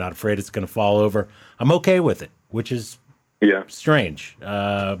angle. I'm not afraid it's going to fall over. I'm okay with it, which is strange.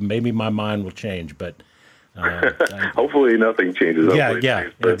 Maybe my mind will change, but hopefully nothing changes.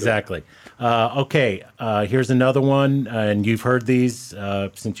 Exactly. Okay, here's another one, and you've heard these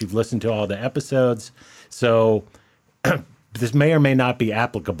since you've listened to all the episodes. So this may or may not be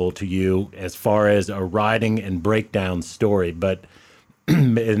applicable to you as far as a riding and breakdown story, but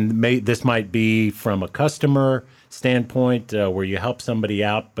this might be from a customer standpoint where you help somebody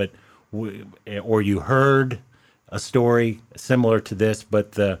out, but or you heard a story similar to this,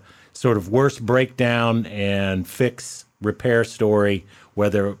 but the sort of worst breakdown and fix repair story,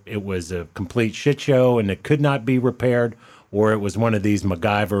 whether it was a complete shit show and it could not be repaired, or it was one of these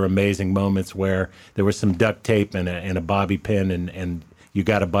MacGyver amazing moments where there was some duct tape and a bobby pin and you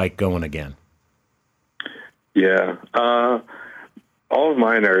got a bike going again. Yeah. All of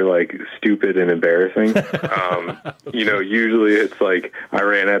mine are like stupid and embarrassing. Usually it's like I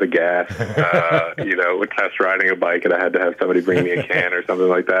ran out of gas, with test riding a bike and I had to have somebody bring me a can or something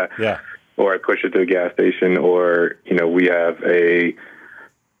like that. Yeah. Or I push it to a gas station, or, we have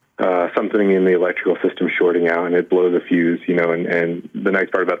something in the electrical system shorting out and it blows a fuse, and the nice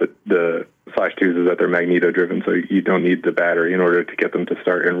part about the /2s is that they're magneto driven. So you don't need the battery in order to get them to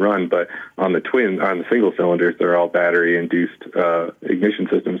start and run. But on the single cylinders, they're all battery induced, ignition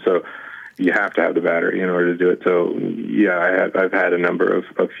systems. So you have to have the battery in order to do it. So yeah, I've had a number of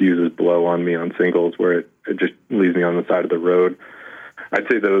fuses blow on me on singles where it just leaves me on the side of the road. I'd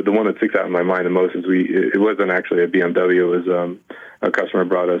say the one that sticks out in my mind the most is it wasn't actually a BMW. It was a customer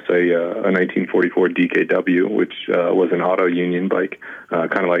brought us a 1944 DKW, which was an auto union bike,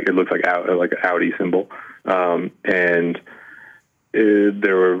 kind of like it looks like an Audi symbol, and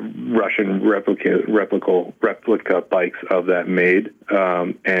there were Russian replica bikes of that made,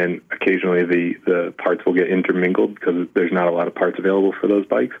 and occasionally the parts will get intermingled because there's not a lot of parts available for those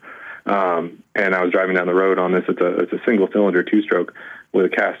bikes. And I was driving down the road on this. It's a single cylinder 2-stroke with a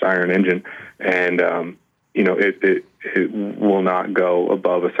cast iron engine, and it will not go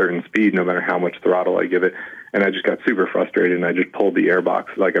above a certain speed no matter how much throttle I give it. And I just got super frustrated, and I just pulled the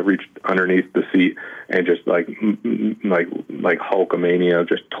airbox. Like I reached underneath the seat and just like Hulkamania,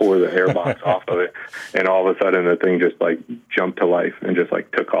 just tore the airbox off of it. And all of a sudden the thing just like jumped to life and just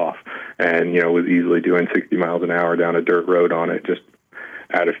like took off, and was easily doing 60 miles an hour down a dirt road on it, just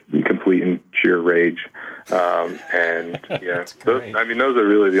out of complete and sheer rage. And yeah, those are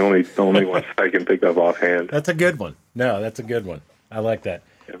really the only ones I can think of offhand. That's a good one. No, that's a good one. I like that.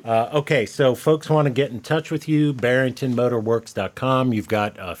 Okay, so folks want to get in touch with you, BarringtonMotorWorks.com. You've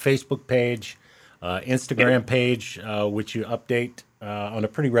got a Facebook page, Instagram page, which you update on a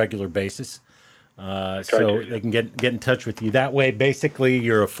pretty regular basis. So they can get in touch with you that way. Basically,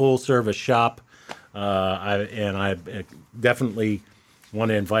 you're a full-service shop, I definitely want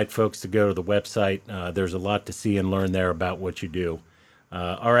to invite folks to go to the website. There's a lot to see and learn there about what you do.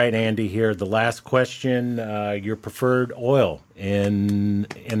 All right, Andy, here, the last question. Your preferred oil in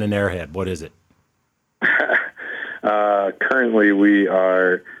an Airhead, what is it? Currently, we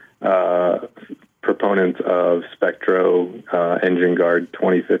are proponents of Spectro Engine Guard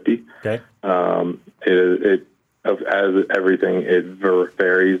 2050. Okay. As everything, it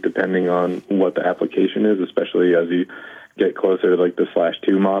varies depending on what the application is, especially as you get closer to like the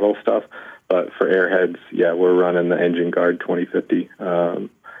 /2 model stuff. But for Airheads, yeah, we're running the Engine Guard 2050 for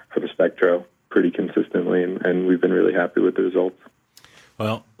the Spectro pretty consistently, and we've been really happy with the results.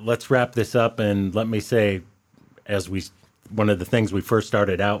 Well, let's wrap this up, and let me say, one of the things we first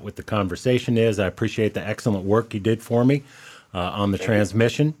started out with the conversation is I appreciate the excellent work you did for me on the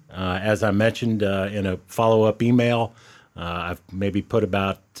transmission. As I mentioned in a follow-up email, I've maybe put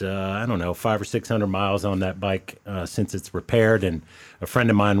about, 500 or 600 miles on that bike since it's repaired. And a friend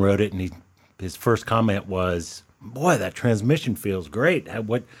of mine wrote it, and his first comment was, "Boy, that transmission feels great.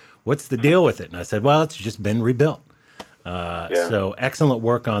 What's the deal with it?" And I said, "Well, it's just been rebuilt." So excellent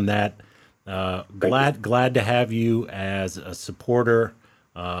work on that. Glad to have you as a supporter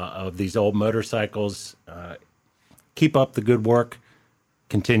of these old motorcycles. Keep up the good work.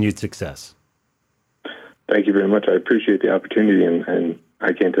 Continued success. Thank you very much. I appreciate the opportunity, and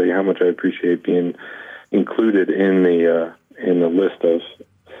I can't tell you how much I appreciate being included in the list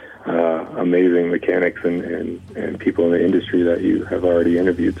amazing mechanics and people in the industry that you have already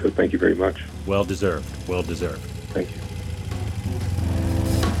interviewed. So thank you very much. Well deserved. Well deserved. Thank you.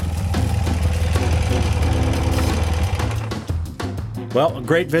 Well, a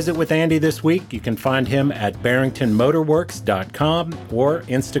great visit with Andy this week. You can find him at barringtonmotorworks.com or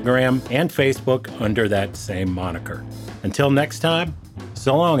Instagram and Facebook under that same moniker. Until next time,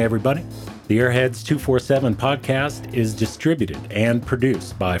 so long, everybody. The Airheads 247 podcast is distributed and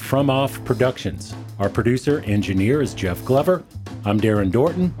produced by From Off Productions. Our producer engineer is Jeff Glover. I'm Darren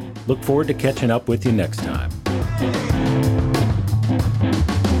Dorton. Look forward to catching up with you next time.